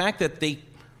 And the fact that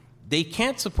they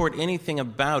can't support anything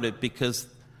about it because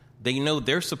they know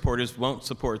their supporters won't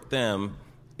support them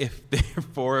if they're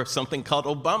for something called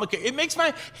Obamacare. It makes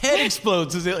my head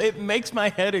explode, Cecile. It makes my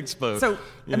head explode. So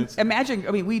imagine,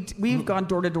 I mean, we've gone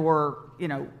door to door,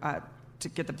 to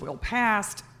get the bill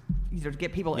passed, to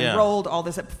get people enrolled, all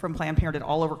this from Planned Parenthood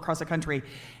all over across the country.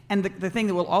 And the thing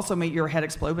that will also make your head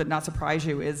explode but not surprise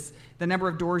you is the number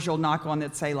of doors you'll knock on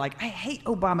that say, like, I hate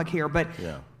Obamacare, but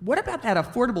what about that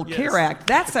Affordable Care Act?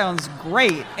 That sounds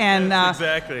great. And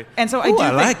exactly. And so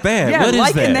I like that. Yeah, what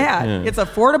is that? Yeah. It's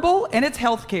affordable and it's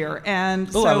health care.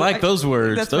 And so I like those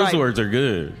words. Those right. words are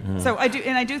good. Yeah. So I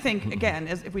do think, again,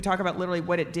 if we talk about literally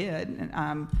what it did,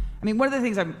 I mean, one of the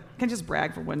things can just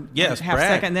brag for one half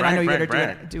second, then I know you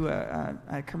got to do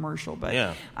a commercial.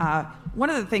 But one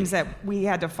of the things that we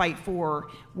had to fight for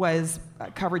was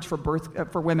coverage for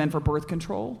women for birth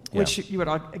control, which you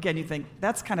would you think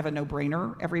that's kind of a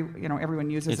no-brainer. Everyone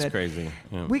uses it. It's crazy.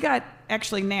 Yeah. We got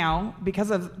actually now, because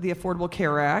of the Affordable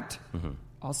Care Act,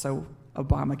 also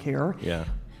Obamacare.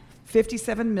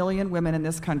 57 million women in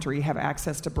this country have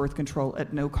access to birth control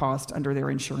at no cost under their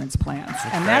insurance plans.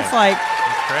 That's great.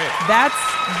 That's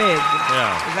big.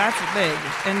 Yeah. That's big.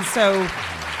 And so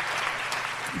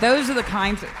those are the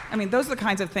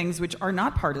kinds of things which are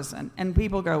not partisan. And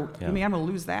people go, you mean I'm going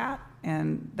to lose that?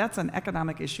 And that's an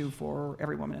economic issue for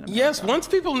every woman in America. Yes, once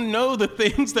people know the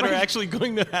things that are actually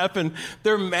going to happen,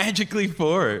 they're magically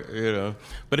for it,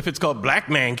 But if it's called black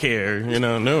man care,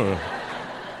 no.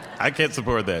 I can't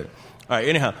support that. All right,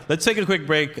 anyhow, let's take a quick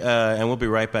break, and we'll be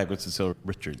right back with Cecile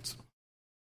Richards.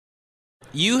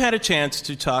 You had a chance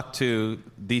to talk to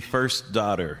the first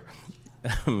daughter,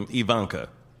 Ivanka,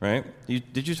 right?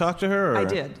 Did you talk to her? Or? I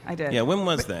did. Yeah, when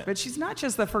was that? But she's not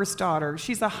just the first daughter.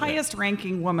 She's the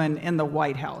highest-ranking woman in the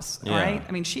White House, right?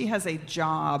 I mean, she has a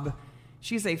job.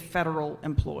 She's a federal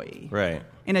employee. Right.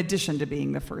 In addition to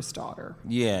being the first daughter.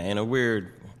 Yeah, in a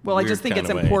weird I just think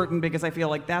it's important because I feel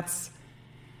like that's...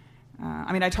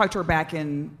 I talked to her back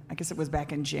in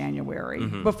January,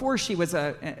 before she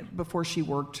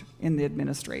worked in the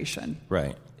administration.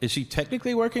 Right. Is she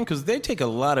technically working? Because they take a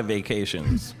lot of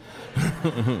vacations.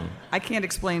 I can't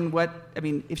explain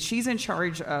if she's in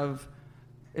charge of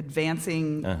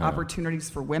advancing opportunities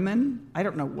for women, I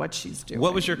don't know what she's doing.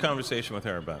 What was your conversation with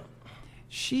her about?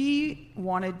 She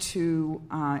wanted to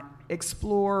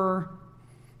explore,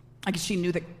 I guess she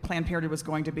knew that Planned Parenthood was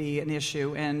going to be an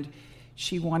issue, and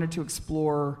she wanted to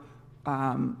explore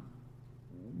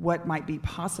what might be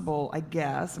possible, I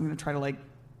guess. I'm going to try to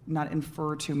not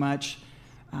infer too much,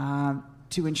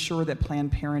 to ensure that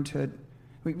Planned Parenthood,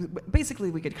 basically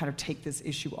we could kind of take this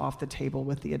issue off the table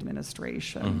with the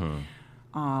administration.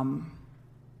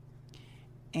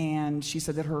 And she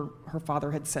said that her father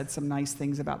had said some nice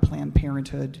things about Planned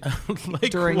Parenthood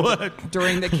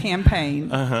during the campaign.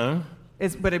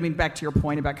 But back to your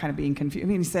point about kind of being confused.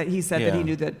 He said that he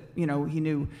knew that he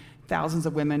knew thousands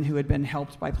of women who had been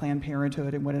helped by Planned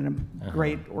Parenthood and what a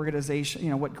great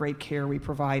organization, what great care we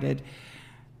provided.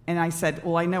 And I said,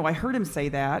 well, I know, I heard him say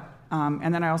that,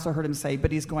 and then I also heard him say,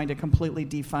 but he's going to completely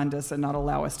defund us and not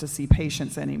allow us to see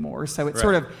patients anymore. So it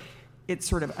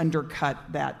sort of undercut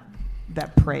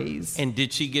that praise. And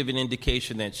did she give an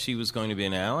indication that she was going to be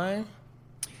an ally?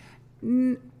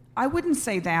 I wouldn't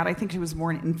say that. I think it was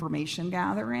more an information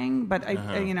gathering. But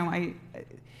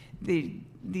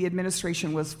the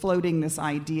administration was floating this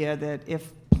idea that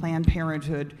if Planned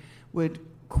Parenthood would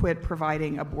quit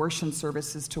providing abortion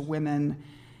services to women,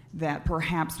 that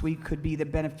perhaps we could be the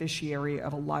beneficiary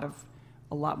of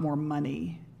a lot more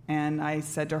money. And I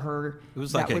said to her, it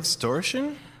was like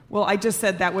extortion? Well, I just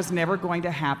said that was never going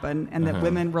to happen, and that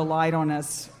women relied on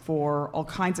us for all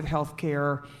kinds of health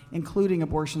care, including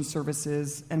abortion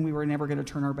services, and we were never going to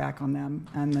turn our back on them,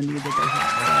 and the need that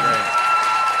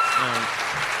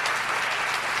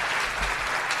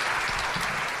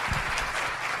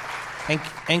they had.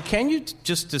 And can you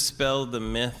just dispel the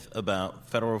myth about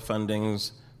federal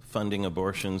fundings funding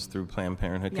abortions through Planned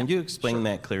Parenthood. Can Yeah, you explain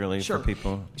that clearly for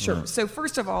people? Sure. Yeah. So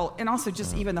first of all, and also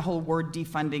just even the whole word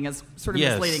defunding is sort of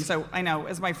Yes. misleading. So I know,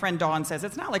 as my friend Dawn says,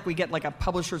 it's not like we get like a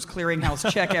Publishers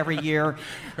Clearinghouse check every year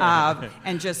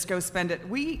and just go spend it.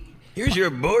 Here's your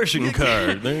abortion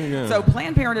card. There you go. So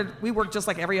Planned Parenthood, we work just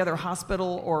like every other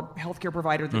hospital or healthcare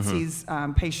provider that sees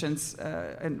patients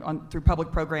through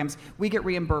public programs. We get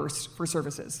reimbursed for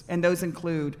services, and those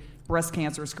include breast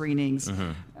cancer screenings,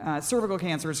 cervical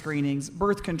cancer screenings,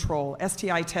 birth control,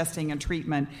 STI testing and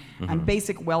treatment, and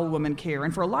basic well woman care.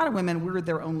 And for a lot of women, we're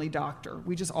their only doctor.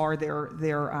 We just are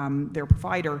their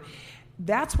provider.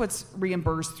 That's what's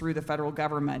reimbursed through the federal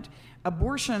government.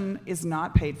 Abortion is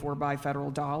not paid for by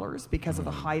federal dollars because of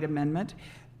the Hyde Amendment.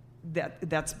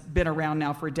 That's been around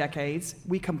now for decades.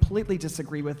 We completely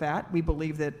disagree with that. We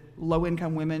believe that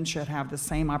low-income women should have the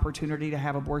same opportunity to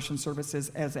have abortion services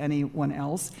as anyone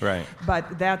else. Right.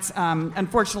 But that's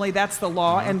unfortunately that's the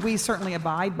law, and we certainly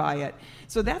abide by it.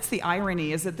 So that's the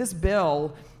irony: is that this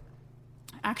bill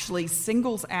actually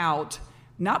singles out,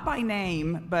 not by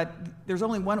name, but there's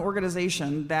only one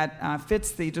organization that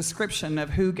fits the description of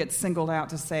who gets singled out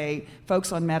to say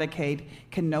folks on Medicaid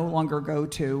can no longer go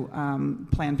to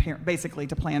Planned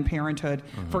Parenthood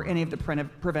for any of the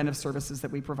preventive services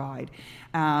that we provide.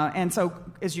 And so,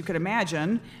 as you could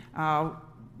imagine,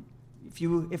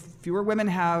 if fewer women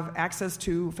have access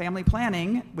to family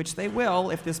planning, which they will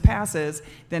if this passes,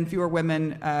 then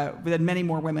then many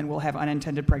more women will have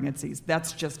unintended pregnancies.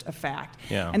 That's just a fact.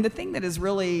 Yeah. And the thing that is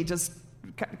really just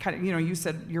kind of, you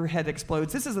said your head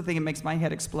explodes. This is the thing that makes my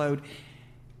head explode.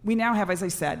 We now have, as I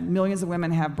said, millions of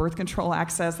women have birth control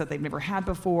access that they've never had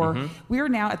before. We are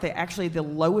now at the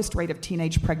lowest rate of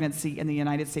teenage pregnancy in the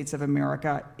United States of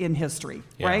America in history,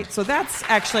 right? So that's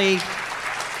actually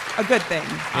a good thing.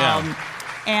 Yeah.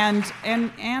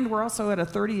 And we're also at a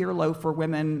 30-year low for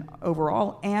women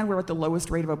overall, and we're at the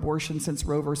lowest rate of abortion since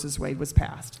Roe versus Wade was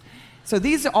passed. So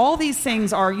all these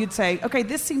things are, you'd say, okay,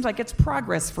 this seems like it's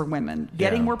progress for women,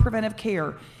 getting more preventive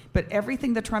care. But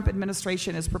everything the Trump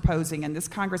administration is proposing and this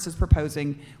Congress is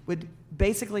proposing would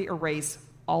basically erase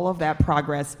all of that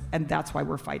progress, and that's why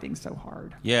we're fighting so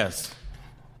hard. Yes.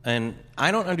 And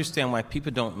I don't understand why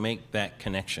people don't make that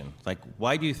connection. Like,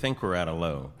 why do you think we're at a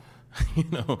low?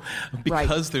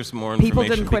 Because there's more information, people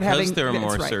didn't quit because there are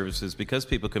more services, because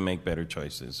people can make better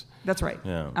choices. That's right.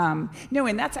 Yeah. No,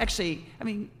 and that's actually,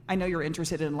 I know you're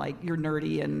interested in, you're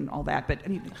nerdy and all that, but,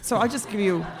 so I'll just give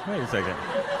you... Wait a second.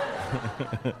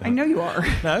 I know you are. No,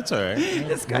 that's all right. I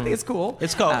think it's cool.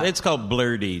 It's called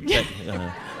blurdy.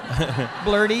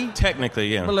 Blurdy?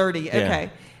 Technically, yeah. Blurdy, okay. Yeah.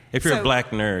 If you're a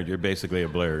black nerd, you're basically a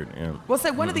blurred. Yeah. Well,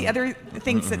 so one of the other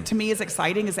things that to me is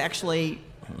exciting is actually,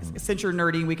 since you're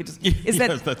nerdy, we could just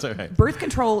yes, that's all right. Birth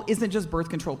control isn't just birth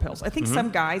control pills. I think some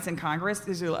guys in Congress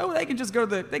they can just go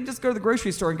to the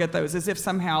grocery store and get those, as if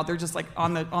somehow they're just like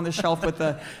on the shelf with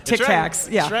the Tic Tacs.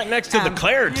 Right. Yeah, it's right next to the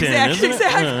Claritin,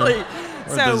 exactly.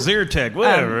 Or the Zyrtec,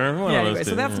 whatever. Anyway,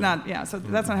 so that's not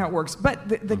that's not how it works. But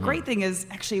the great thing is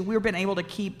actually we've been able to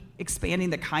keep expanding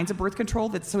the kinds of birth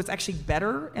control so it's actually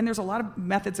better, and there's a lot of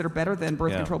methods that are better than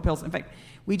birth control pills. In fact,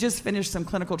 we just finished some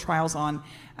clinical trials on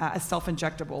a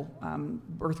self-injectable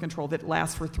birth control that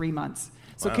lasts for 3 months.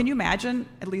 So can you imagine,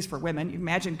 at least for women, you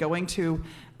imagine going to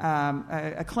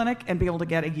a clinic and be able to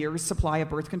get a year's supply of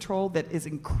birth control that is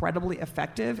incredibly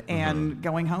effective and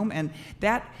going home? And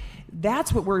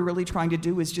that's what we're really trying to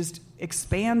do, is just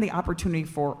expand the opportunity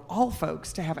for all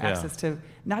folks to have access to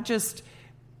not just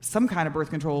some kind of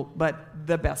birth control, but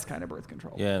the best kind of birth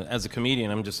control. Yeah, as a comedian,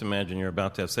 I'm just imagining you're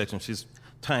about to have sex and she's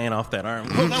tying off that arm.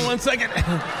 Hold on 1 second.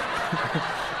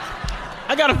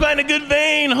 I gotta find a good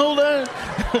vein. Hold on.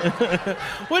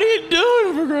 What are you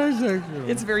doing, for Christ's sake?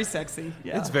 It's very sexy.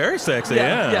 Yeah. It's very sexy.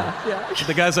 Yeah.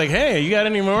 The guy's like, "Hey, you got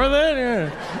any more of that?"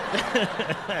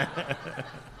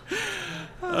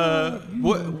 Yeah.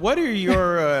 What are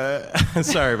your?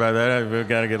 Sorry about that. I've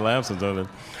got to get laughs on something.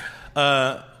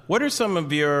 What are some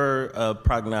of your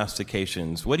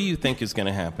prognostications? What do you think is going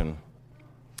to happen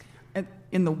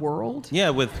in the world? Yeah,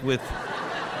 with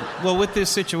this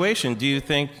situation, do you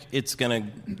think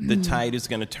the tide is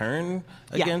gonna turn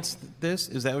against this?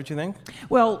 Is that what you think?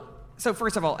 Well, so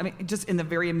first of all, just in the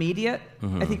very immediate,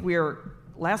 I think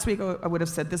last week I would have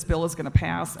said this bill is going to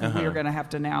pass, and we are going to have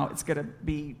to now. It's going to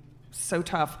be so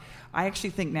tough. I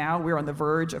actually think now we're on the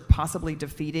verge of possibly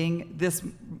defeating this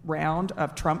round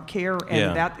of Trump care,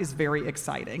 and that is very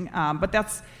exciting. But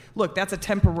look, that's a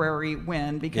temporary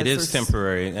win because it is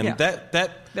temporary, and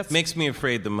that makes me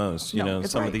afraid the most.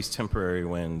 Some of these temporary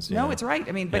wins. It's right.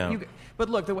 I mean, but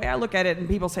look, the way I look at it, and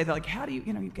people say that, like, how do you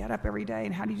you get up every day,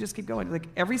 and how do you just keep going? Like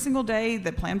every single day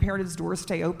that Planned Parenthood's doors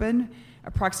stay open,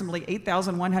 approximately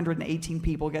 8,118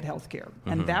 people get health care,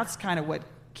 and that's kind of what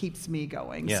keeps me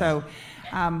going. Yeah. So,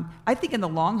 I think in the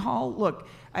long haul, look,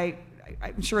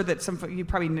 I'm sure that some of you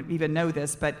probably even know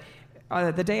this, but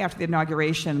the day after the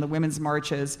inauguration, the women's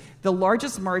marches, the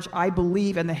largest march, I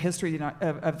believe, in the history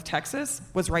of Texas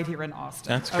was right here in Austin.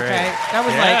 That's great. Okay? That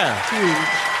was huge.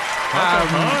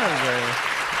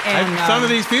 Some of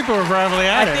these people were probably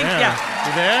at it.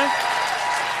 You there?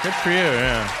 Good for you.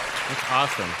 Yeah, that's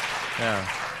awesome.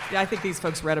 Yeah, I think these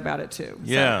folks read about it too.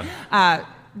 Yeah. So,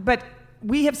 but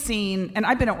we have seen, and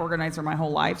I've been an organizer my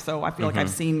whole life, so I feel like I've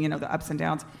seen the ups and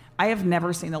downs. I have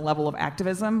never seen the level of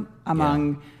activism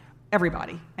among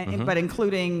everybody, but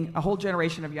including a whole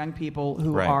generation of young people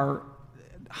who are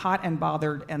hot and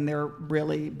bothered, and they're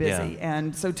really busy. Yeah.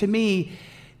 And so to me,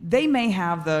 they may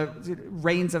have the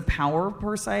reins of power,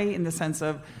 per se, in the sense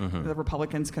of the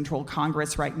Republicans control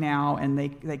Congress right now, and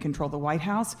they control the White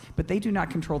House, but they do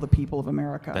not control the people of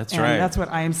America. That's right. That's what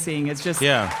I am seeing. It's just,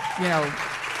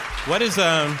 What is...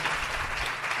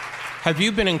 Have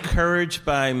you been encouraged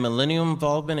by millennial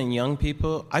involvement in young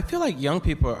people? I feel like young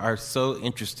people are so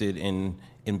interested in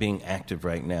being active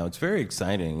right now. It's very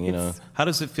exciting, How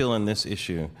does it feel in this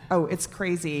issue? Oh, it's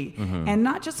crazy. And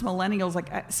not just millennials,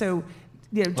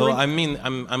 Well, I mean,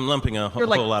 I'm lumping a whole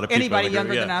lot of people. Anybody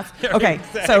younger than us? Okay,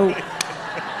 exactly. So...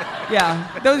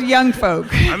 Yeah, those young folk.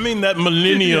 I mean that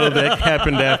millennial that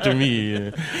happened after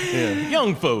me.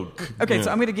 Young folk. Okay,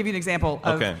 so I'm going to give you an example.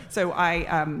 So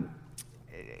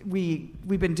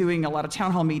we've been doing a lot of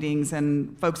town hall meetings,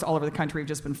 and folks all over the country have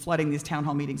just been flooding these town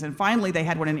hall meetings. And finally, they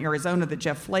had one in Arizona that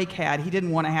Jeff Flake had. He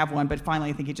didn't want to have one, but finally,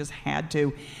 I think he just had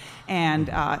to.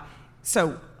 And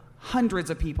so hundreds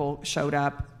of people showed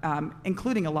up,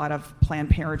 including a lot of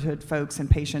Planned Parenthood folks and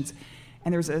patients.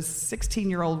 And there's a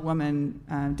 16-year-old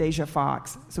woman, Deja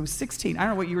Fox. So 16. I don't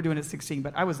know what you were doing at 16,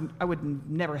 but I would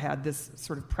never had this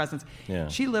sort of presence. Yeah.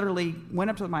 She literally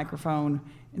went up to the microphone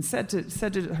and said to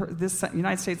her, this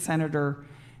United States senator,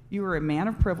 "You are a man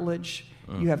of privilege.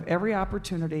 You have every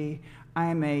opportunity. I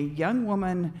am a young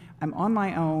woman. I'm on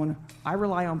my own. I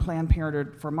rely on Planned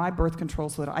Parenthood for my birth control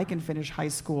so that I can finish high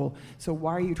school. So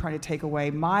why are you trying to take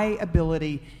away my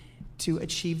ability to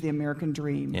achieve the American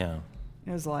dream?" Yeah.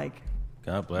 It was like...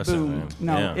 God bless Boom. him.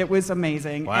 No, it was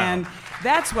amazing. Wow. And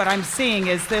that's what I'm seeing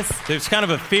is this... There's kind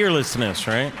of a fearlessness,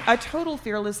 right? A total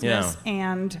fearlessness. Yeah.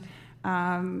 And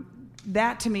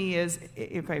that to me is,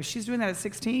 if she's doing that at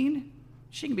 16,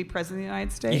 she can be president of the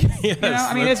United States. Yes,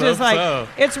 I mean, it's just like, so.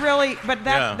 It's really, but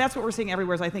that's what we're seeing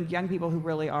everywhere is I think young people who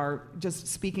really are just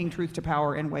speaking truth to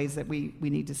power in ways that we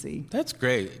need to see. That's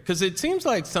great. Because it seems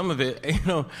like some of it,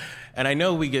 and I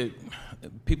know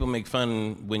people make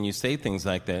fun when you say things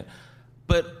like that,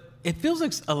 but it feels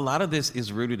like a lot of this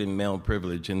is rooted in male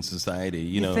privilege in society.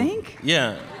 You think?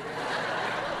 Yeah.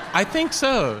 I think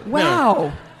so. Wow.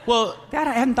 Yeah. Well, I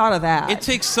hadn't thought of that. It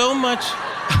takes so much.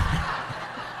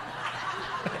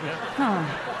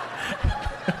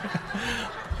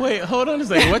 Wait, hold on a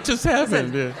second. What just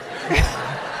happened?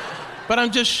 But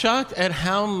I'm just shocked at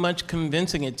how much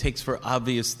convincing it takes for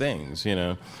obvious things,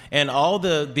 and all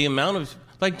the amount of.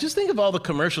 Like, just think of all the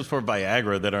commercials for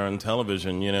Viagra that are on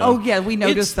television, Oh, yeah, we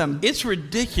noticed them. It's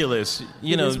ridiculous,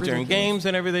 during games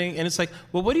and everything. And it's like,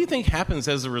 well, what do you think happens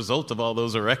as a result of all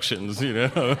those erections, You're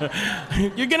going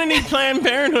to need Planned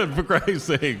Parenthood, for Christ's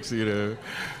sakes,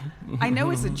 I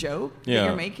know it's a joke that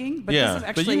you're making, but this is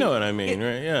actually... but you know what I mean,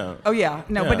 right? Yeah. Oh, yeah.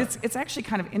 No, but it's actually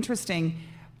kind of interesting.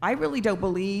 I really don't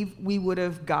believe we would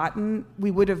have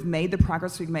made the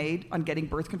progress we've made on getting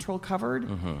birth control covered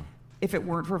if it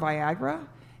weren't for Viagra,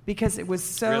 because it was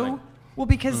so... Really? Well,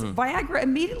 because Viagra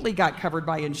immediately got covered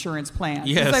by insurance plans.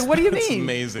 Yes, it's like, what do you that's mean?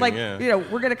 Amazing,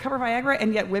 we're going to cover Viagra,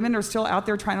 and yet women are still out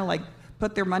there trying to,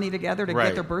 put their money together to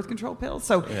get their birth control pills.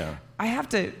 So I have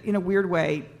to, in a weird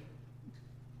way...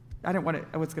 I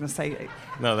was going to say...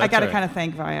 No, I got to kind of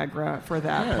thank Viagra for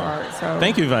that part. So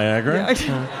thank you, Viagra.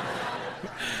 Yeah.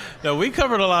 No, we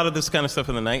covered a lot of this kind of stuff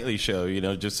in the Nightly Show,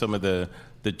 just some of the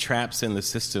traps in the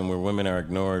system where women are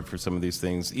ignored for some of these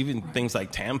things, even things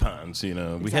like tampons,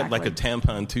 Exactly. We had a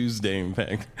tampon Tuesday, in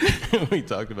fact. We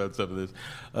talked about some of this.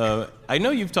 I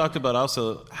know you've talked about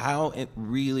also how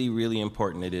really, really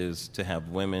important it is to have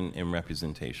women in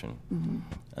representation.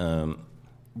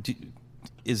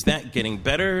 is that getting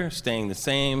better, staying the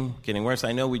same, getting worse?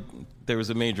 I know there was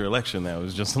a major election that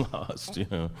was just lost, you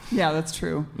know. Yeah, that's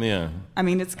true. Yeah. I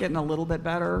mean, it's getting a little bit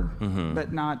better,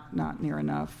 but not near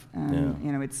enough. And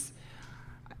you know,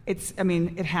 I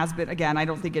mean, it has been. Again, I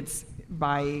don't think it's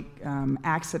by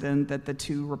accident that the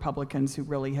two Republicans who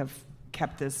really have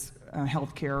kept this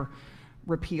health care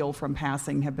repeal from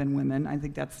passing have been women. I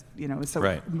think that's, you know, so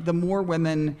right. The more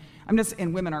women,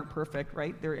 and women aren't perfect,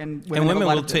 right? And women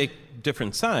will take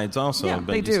different sides also. Yeah, but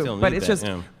they you do. Still need but it's that, just,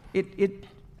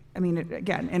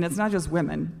 again, and it's not just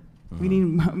women. We need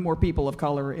more people of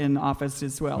color in office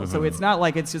as well. So it's not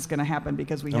like it's just going to happen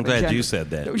because we have a gender. I'm glad you said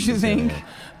that. Don't you think?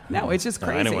 No, it's just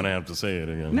crazy. I didn't want to have to say it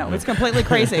again. No, it's completely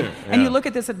crazy. And you look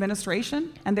at this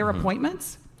administration and their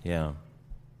appointments. Yeah.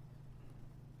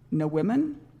 No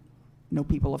women, no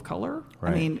people of color.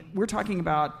 Right. I mean, we're talking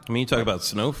about. I mean, you talk about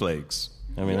snowflakes.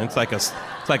 I mean, it's like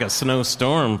a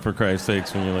snowstorm, for Christ's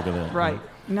sakes, when you look at that. Right.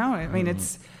 No, I mean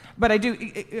it's. But I do,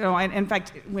 you know, in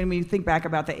fact, when we think back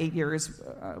about the 8 years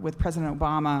with President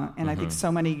Obama, and I think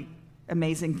so many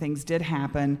amazing things did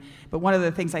happen, but one of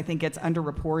the things I think gets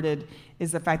underreported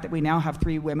is the fact that we now have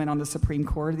 3 women on the Supreme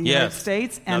Court of the United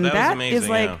States, and that amazing, is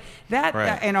like that.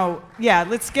 Right. You know, yeah.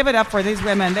 Let's give it up for these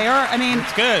women. They are. I mean,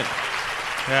 it's good.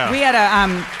 Yeah. We had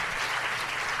a.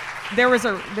 There was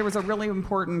a really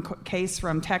important case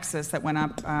from Texas that went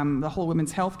up, the whole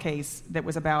women's health case that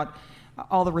was about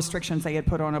all the restrictions they had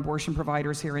put on abortion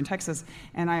providers here in Texas.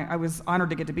 And I was honored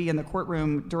to get to be in the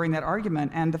courtroom during that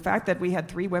argument. And the fact that we had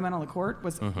 3 women on the court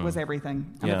was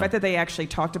everything. And the fact that they actually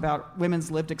talked about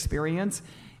women's lived experience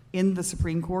in the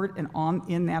Supreme Court and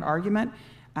in that argument,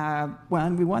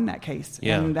 when we won that case.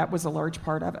 Yeah. And that was a large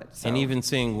part of it. So. And even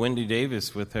seeing Wendy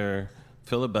Davis with her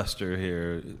filibuster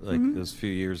here those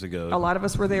few years ago. A lot of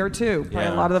us were there too. Probably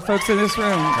a lot of the folks in this room.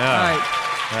 Yeah.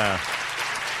 Right. Yeah.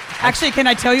 Actually, can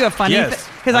I tell you a funny thing?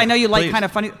 Because I know you like please. kind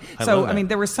of funny. So, I mean,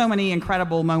 there were so many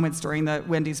incredible moments during the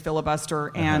Wendy's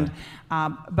filibuster, and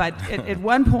but at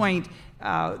one point,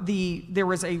 there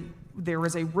was a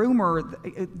rumor.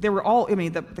 They were all. I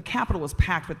mean, the Capitol was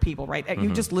packed with people. Right,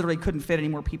 you just literally couldn't fit any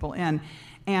more people in,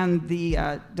 and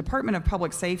the Department of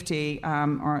Public Safety,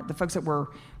 or the folks that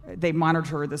were. They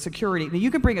monitor the security. Now, you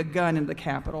could bring a gun into the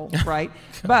Capitol, right?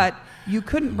 But you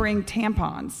couldn't bring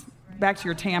tampons. Back to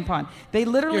your tampon. They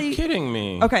literally. You're kidding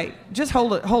me. Okay, just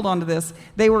hold on to this.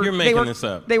 You're making this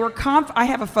up. They were I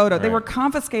have a photo. Right. They were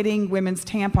confiscating women's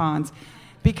tampons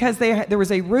because there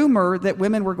was a rumor that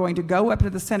women were going to go up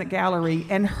to the Senate gallery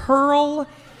and hurl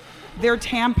their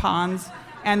tampons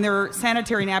and their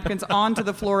sanitary napkins onto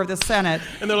the floor of the Senate.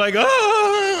 And they're like,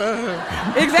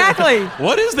 oh! Exactly.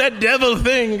 What is that devil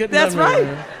thing? That's right.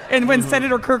 And when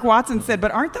Senator Kirk Watson said,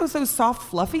 but aren't those soft,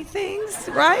 fluffy things,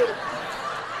 right?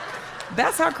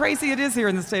 That's how crazy it is here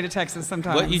in the state of Texas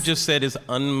sometimes. What you just said is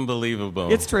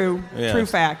unbelievable. It's true. Yes. True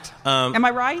fact. Am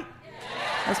I right?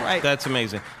 That's right. That's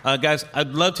amazing. Guys, I'd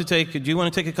love to do you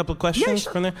want to take a couple of questions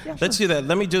from there? Yeah, Let's do that.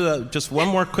 Let me do just one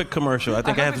more quick commercial. I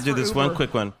think I have to do this one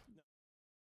quick one.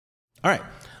 All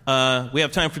right. We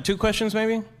have time for 2 questions,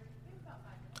 maybe?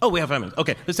 Oh, we have 5 minutes.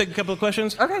 Okay, let's take a couple of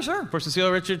questions. Okay, sure. For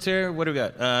Cecile Richards here, what do we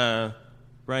got?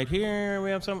 Right here, we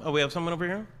have some. Oh, we have someone over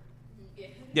here? Yeah.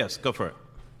 Yes, go for it.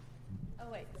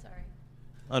 Oh, wait, sorry.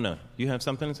 Oh, no. You have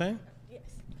something to say? Yes.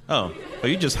 Oh,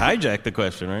 you just hijacked the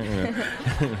question, right?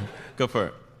 Yeah. Go for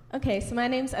it. Okay, so my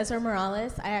name's Ezra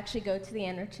Morales. I actually go to the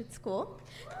Ann Richards School,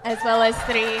 as well as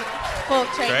 3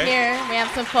 folks right here. We have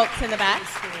some folks in the back.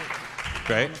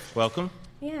 Great. Welcome.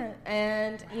 Yeah,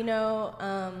 and,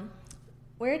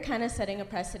 we're kind of setting a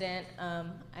precedent,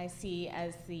 I see,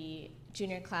 as the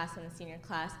junior class and the senior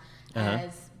class,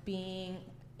 as being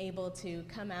able to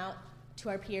come out to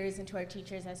our peers and to our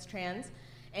teachers as trans.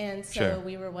 And so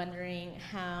we were wondering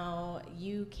how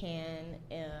you can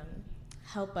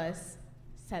help us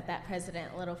set that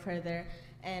precedent a little further.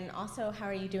 And also, how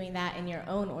are you doing that in your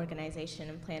own organization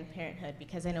in Planned Parenthood?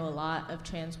 Because I know a lot of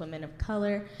trans women of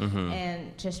color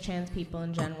and just trans people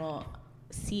in general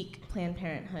seek Planned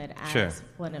Parenthood as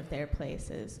one of their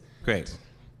places. Great.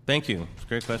 Thank you. It's a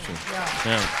great question.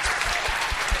 Yeah.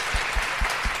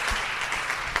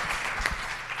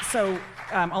 So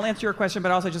I'll answer your question,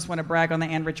 but I also just want to brag on the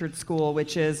Ann Richards School,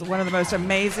 which is one of the most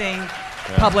amazing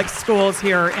public schools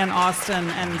here in Austin,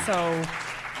 and so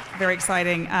very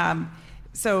exciting.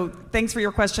 So thanks for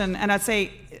your question. And I'd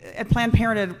say at Planned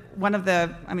Parenthood, one of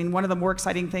the more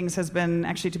exciting things has been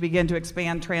actually to begin to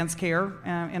expand trans care.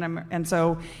 And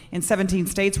so in 17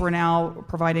 states, we're now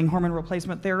providing hormone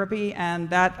replacement therapy, and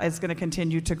that is going to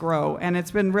continue to grow. And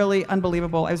it's been really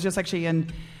unbelievable. I was just actually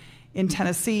in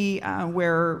Tennessee,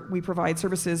 where we provide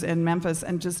services in Memphis,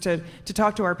 and just to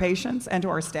talk to our patients and to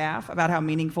our staff about how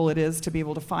meaningful it is to be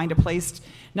able to find a place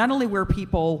not only where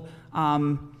people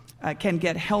can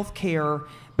get health care,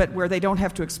 but where they don't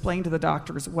have to explain to the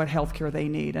doctors what health care they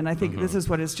need. And I think this is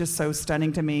what is just so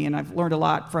stunning to me, and I've learned a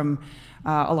lot from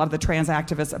a lot of the trans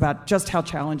activists about just how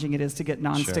challenging it is to get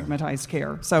non-stigmatized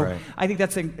care. So I think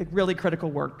that's a really critical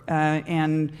work.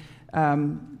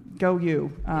 Go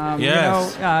you.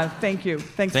 Yes. Thank you.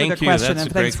 Thanks for the question. That's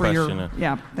and thanks for question.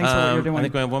 Thanks for what you're doing. I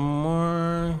think we have one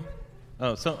more.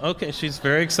 Oh, so okay, she's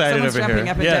very excited Someone's over jumping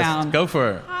here. Up and yes, down. Go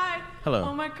for it. Hi. Hello.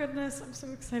 Oh my goodness, I'm so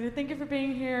excited. Thank you for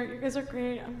being here. You guys are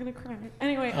great. I'm gonna cry.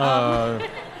 Anyway,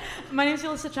 my name is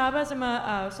Yelisa Chavez. I'm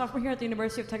a sophomore here at the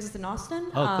University of Texas in Austin.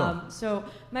 Oh, cool. So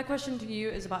my question to you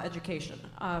is about education.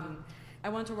 I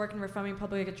want to work in reforming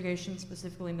public education,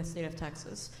 specifically in the state of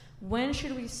Texas. When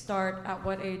should we start, at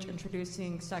what age,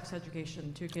 introducing sex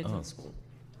education to kids in school?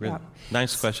 Really?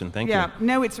 Nice question. Thank you. Yeah,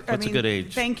 no, it's. What's a good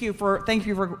age? Thank you for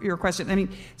your question. I mean,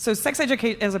 so sex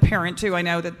education as a parent too. I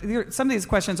know that some of these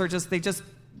questions are they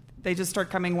just start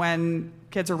coming when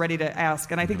kids are ready to ask.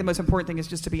 And I think the most important thing is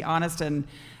just to be honest and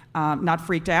not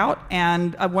freaked out.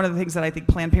 And one of the things that I think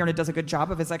Planned Parenthood does a good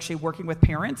job of is actually working with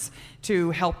parents to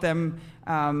help them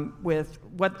with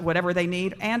whatever they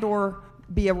need and or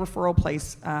be a referral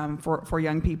place for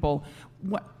young people.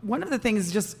 One of the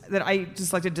things that I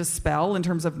just like to dispel in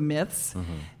terms of myths,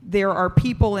 there are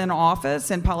people in office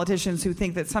and politicians who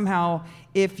think that somehow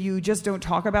if you just don't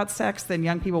talk about sex, then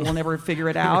young people will never figure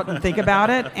it out and think about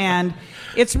it. And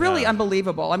it's really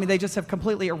unbelievable. I mean, they just have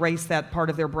completely erased that part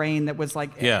of their brain that was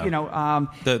like,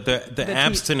 the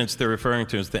abstinence they're referring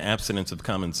to is the abstinence of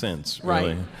common sense.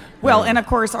 Really. Right. Well, and of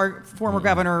course, our former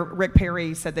governor, Rick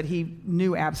Perry, said that he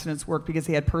knew abstinence worked because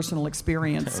he had personal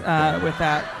experience with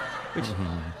that. Which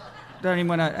don't even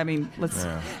want to. I mean, let's.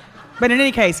 Yeah. But in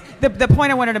any case, the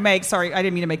point I wanted to make. Sorry, I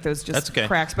didn't mean to make those just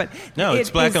cracks. But no, it's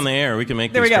Black on the Air. We can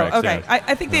make there these cracks. There we go. Okay,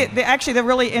 I think the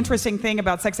really interesting thing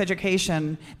about sex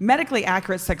education, medically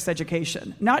accurate sex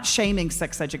education, not shaming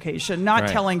sex education, not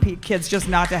telling kids just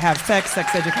not to have sex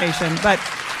education, but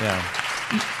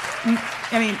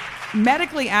I mean,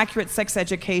 medically accurate sex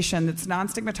education that's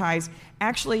non-stigmatized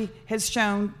actually has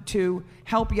shown to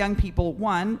help young people.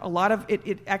 One, a lot of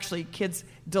it actually kids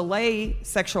delay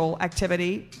sexual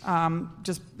activity.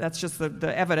 That's just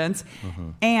the evidence,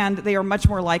 and they are much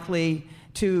more likely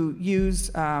to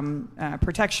use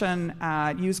protection,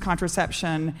 use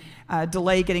contraception,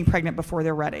 delay getting pregnant before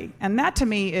they're ready. And that, to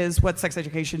me, is what sex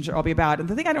education should all be about. And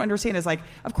the thing I don't understand is,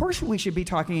 of course we should be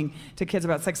talking to kids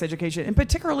about sex education, and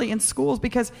particularly in schools,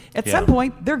 because at some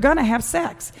point they're going to have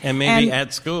sex. And maybe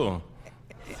at school.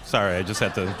 Sorry, I just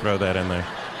had to throw that in there.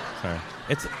 Sorry.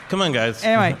 Come on, guys.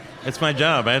 Anyway. It's my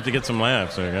job. I have to get some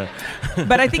laughs.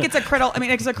 But I think it's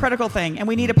a critical thing, and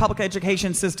we need a public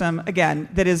education system, again,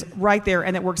 that is right there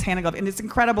and that works hand in glove. And it's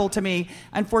incredible to me,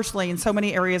 unfortunately, in so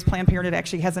many areas, Planned Parenthood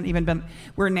actually hasn't even been,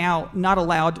 we're now not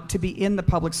allowed to be in the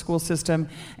public school system.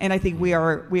 And I think we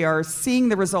are seeing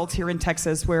the results here in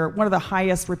Texas, where one of the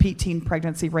highest repeat teen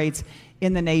pregnancy rates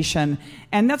in the nation.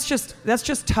 And that's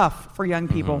just tough for young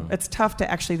people. It's tough to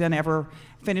actually then ever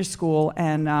finish school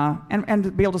and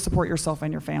be able to support yourself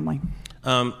and your family.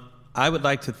 I would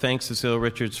like to thank Cecile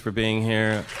Richards for being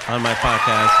here on my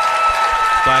podcast,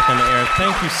 Black on the Air.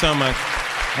 Thank you so much.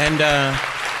 And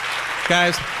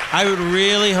guys, I would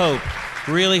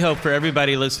really hope for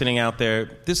everybody listening out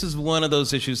there, this is one of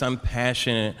those issues I'm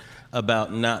passionate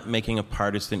about, not making a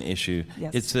partisan issue.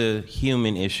 Yes. It's a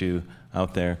human issue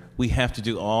out there. We have to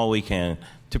do all we can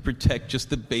to protect just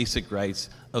the basic rights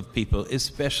of people,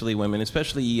 especially women,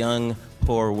 especially young,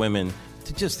 poor women,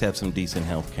 to just have some decent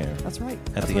health care. That's right.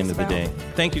 At the end of the day.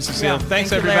 Thank you, Cecile. Yeah. Thanks,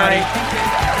 Thank you, everybody. Larry.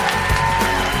 Thank you.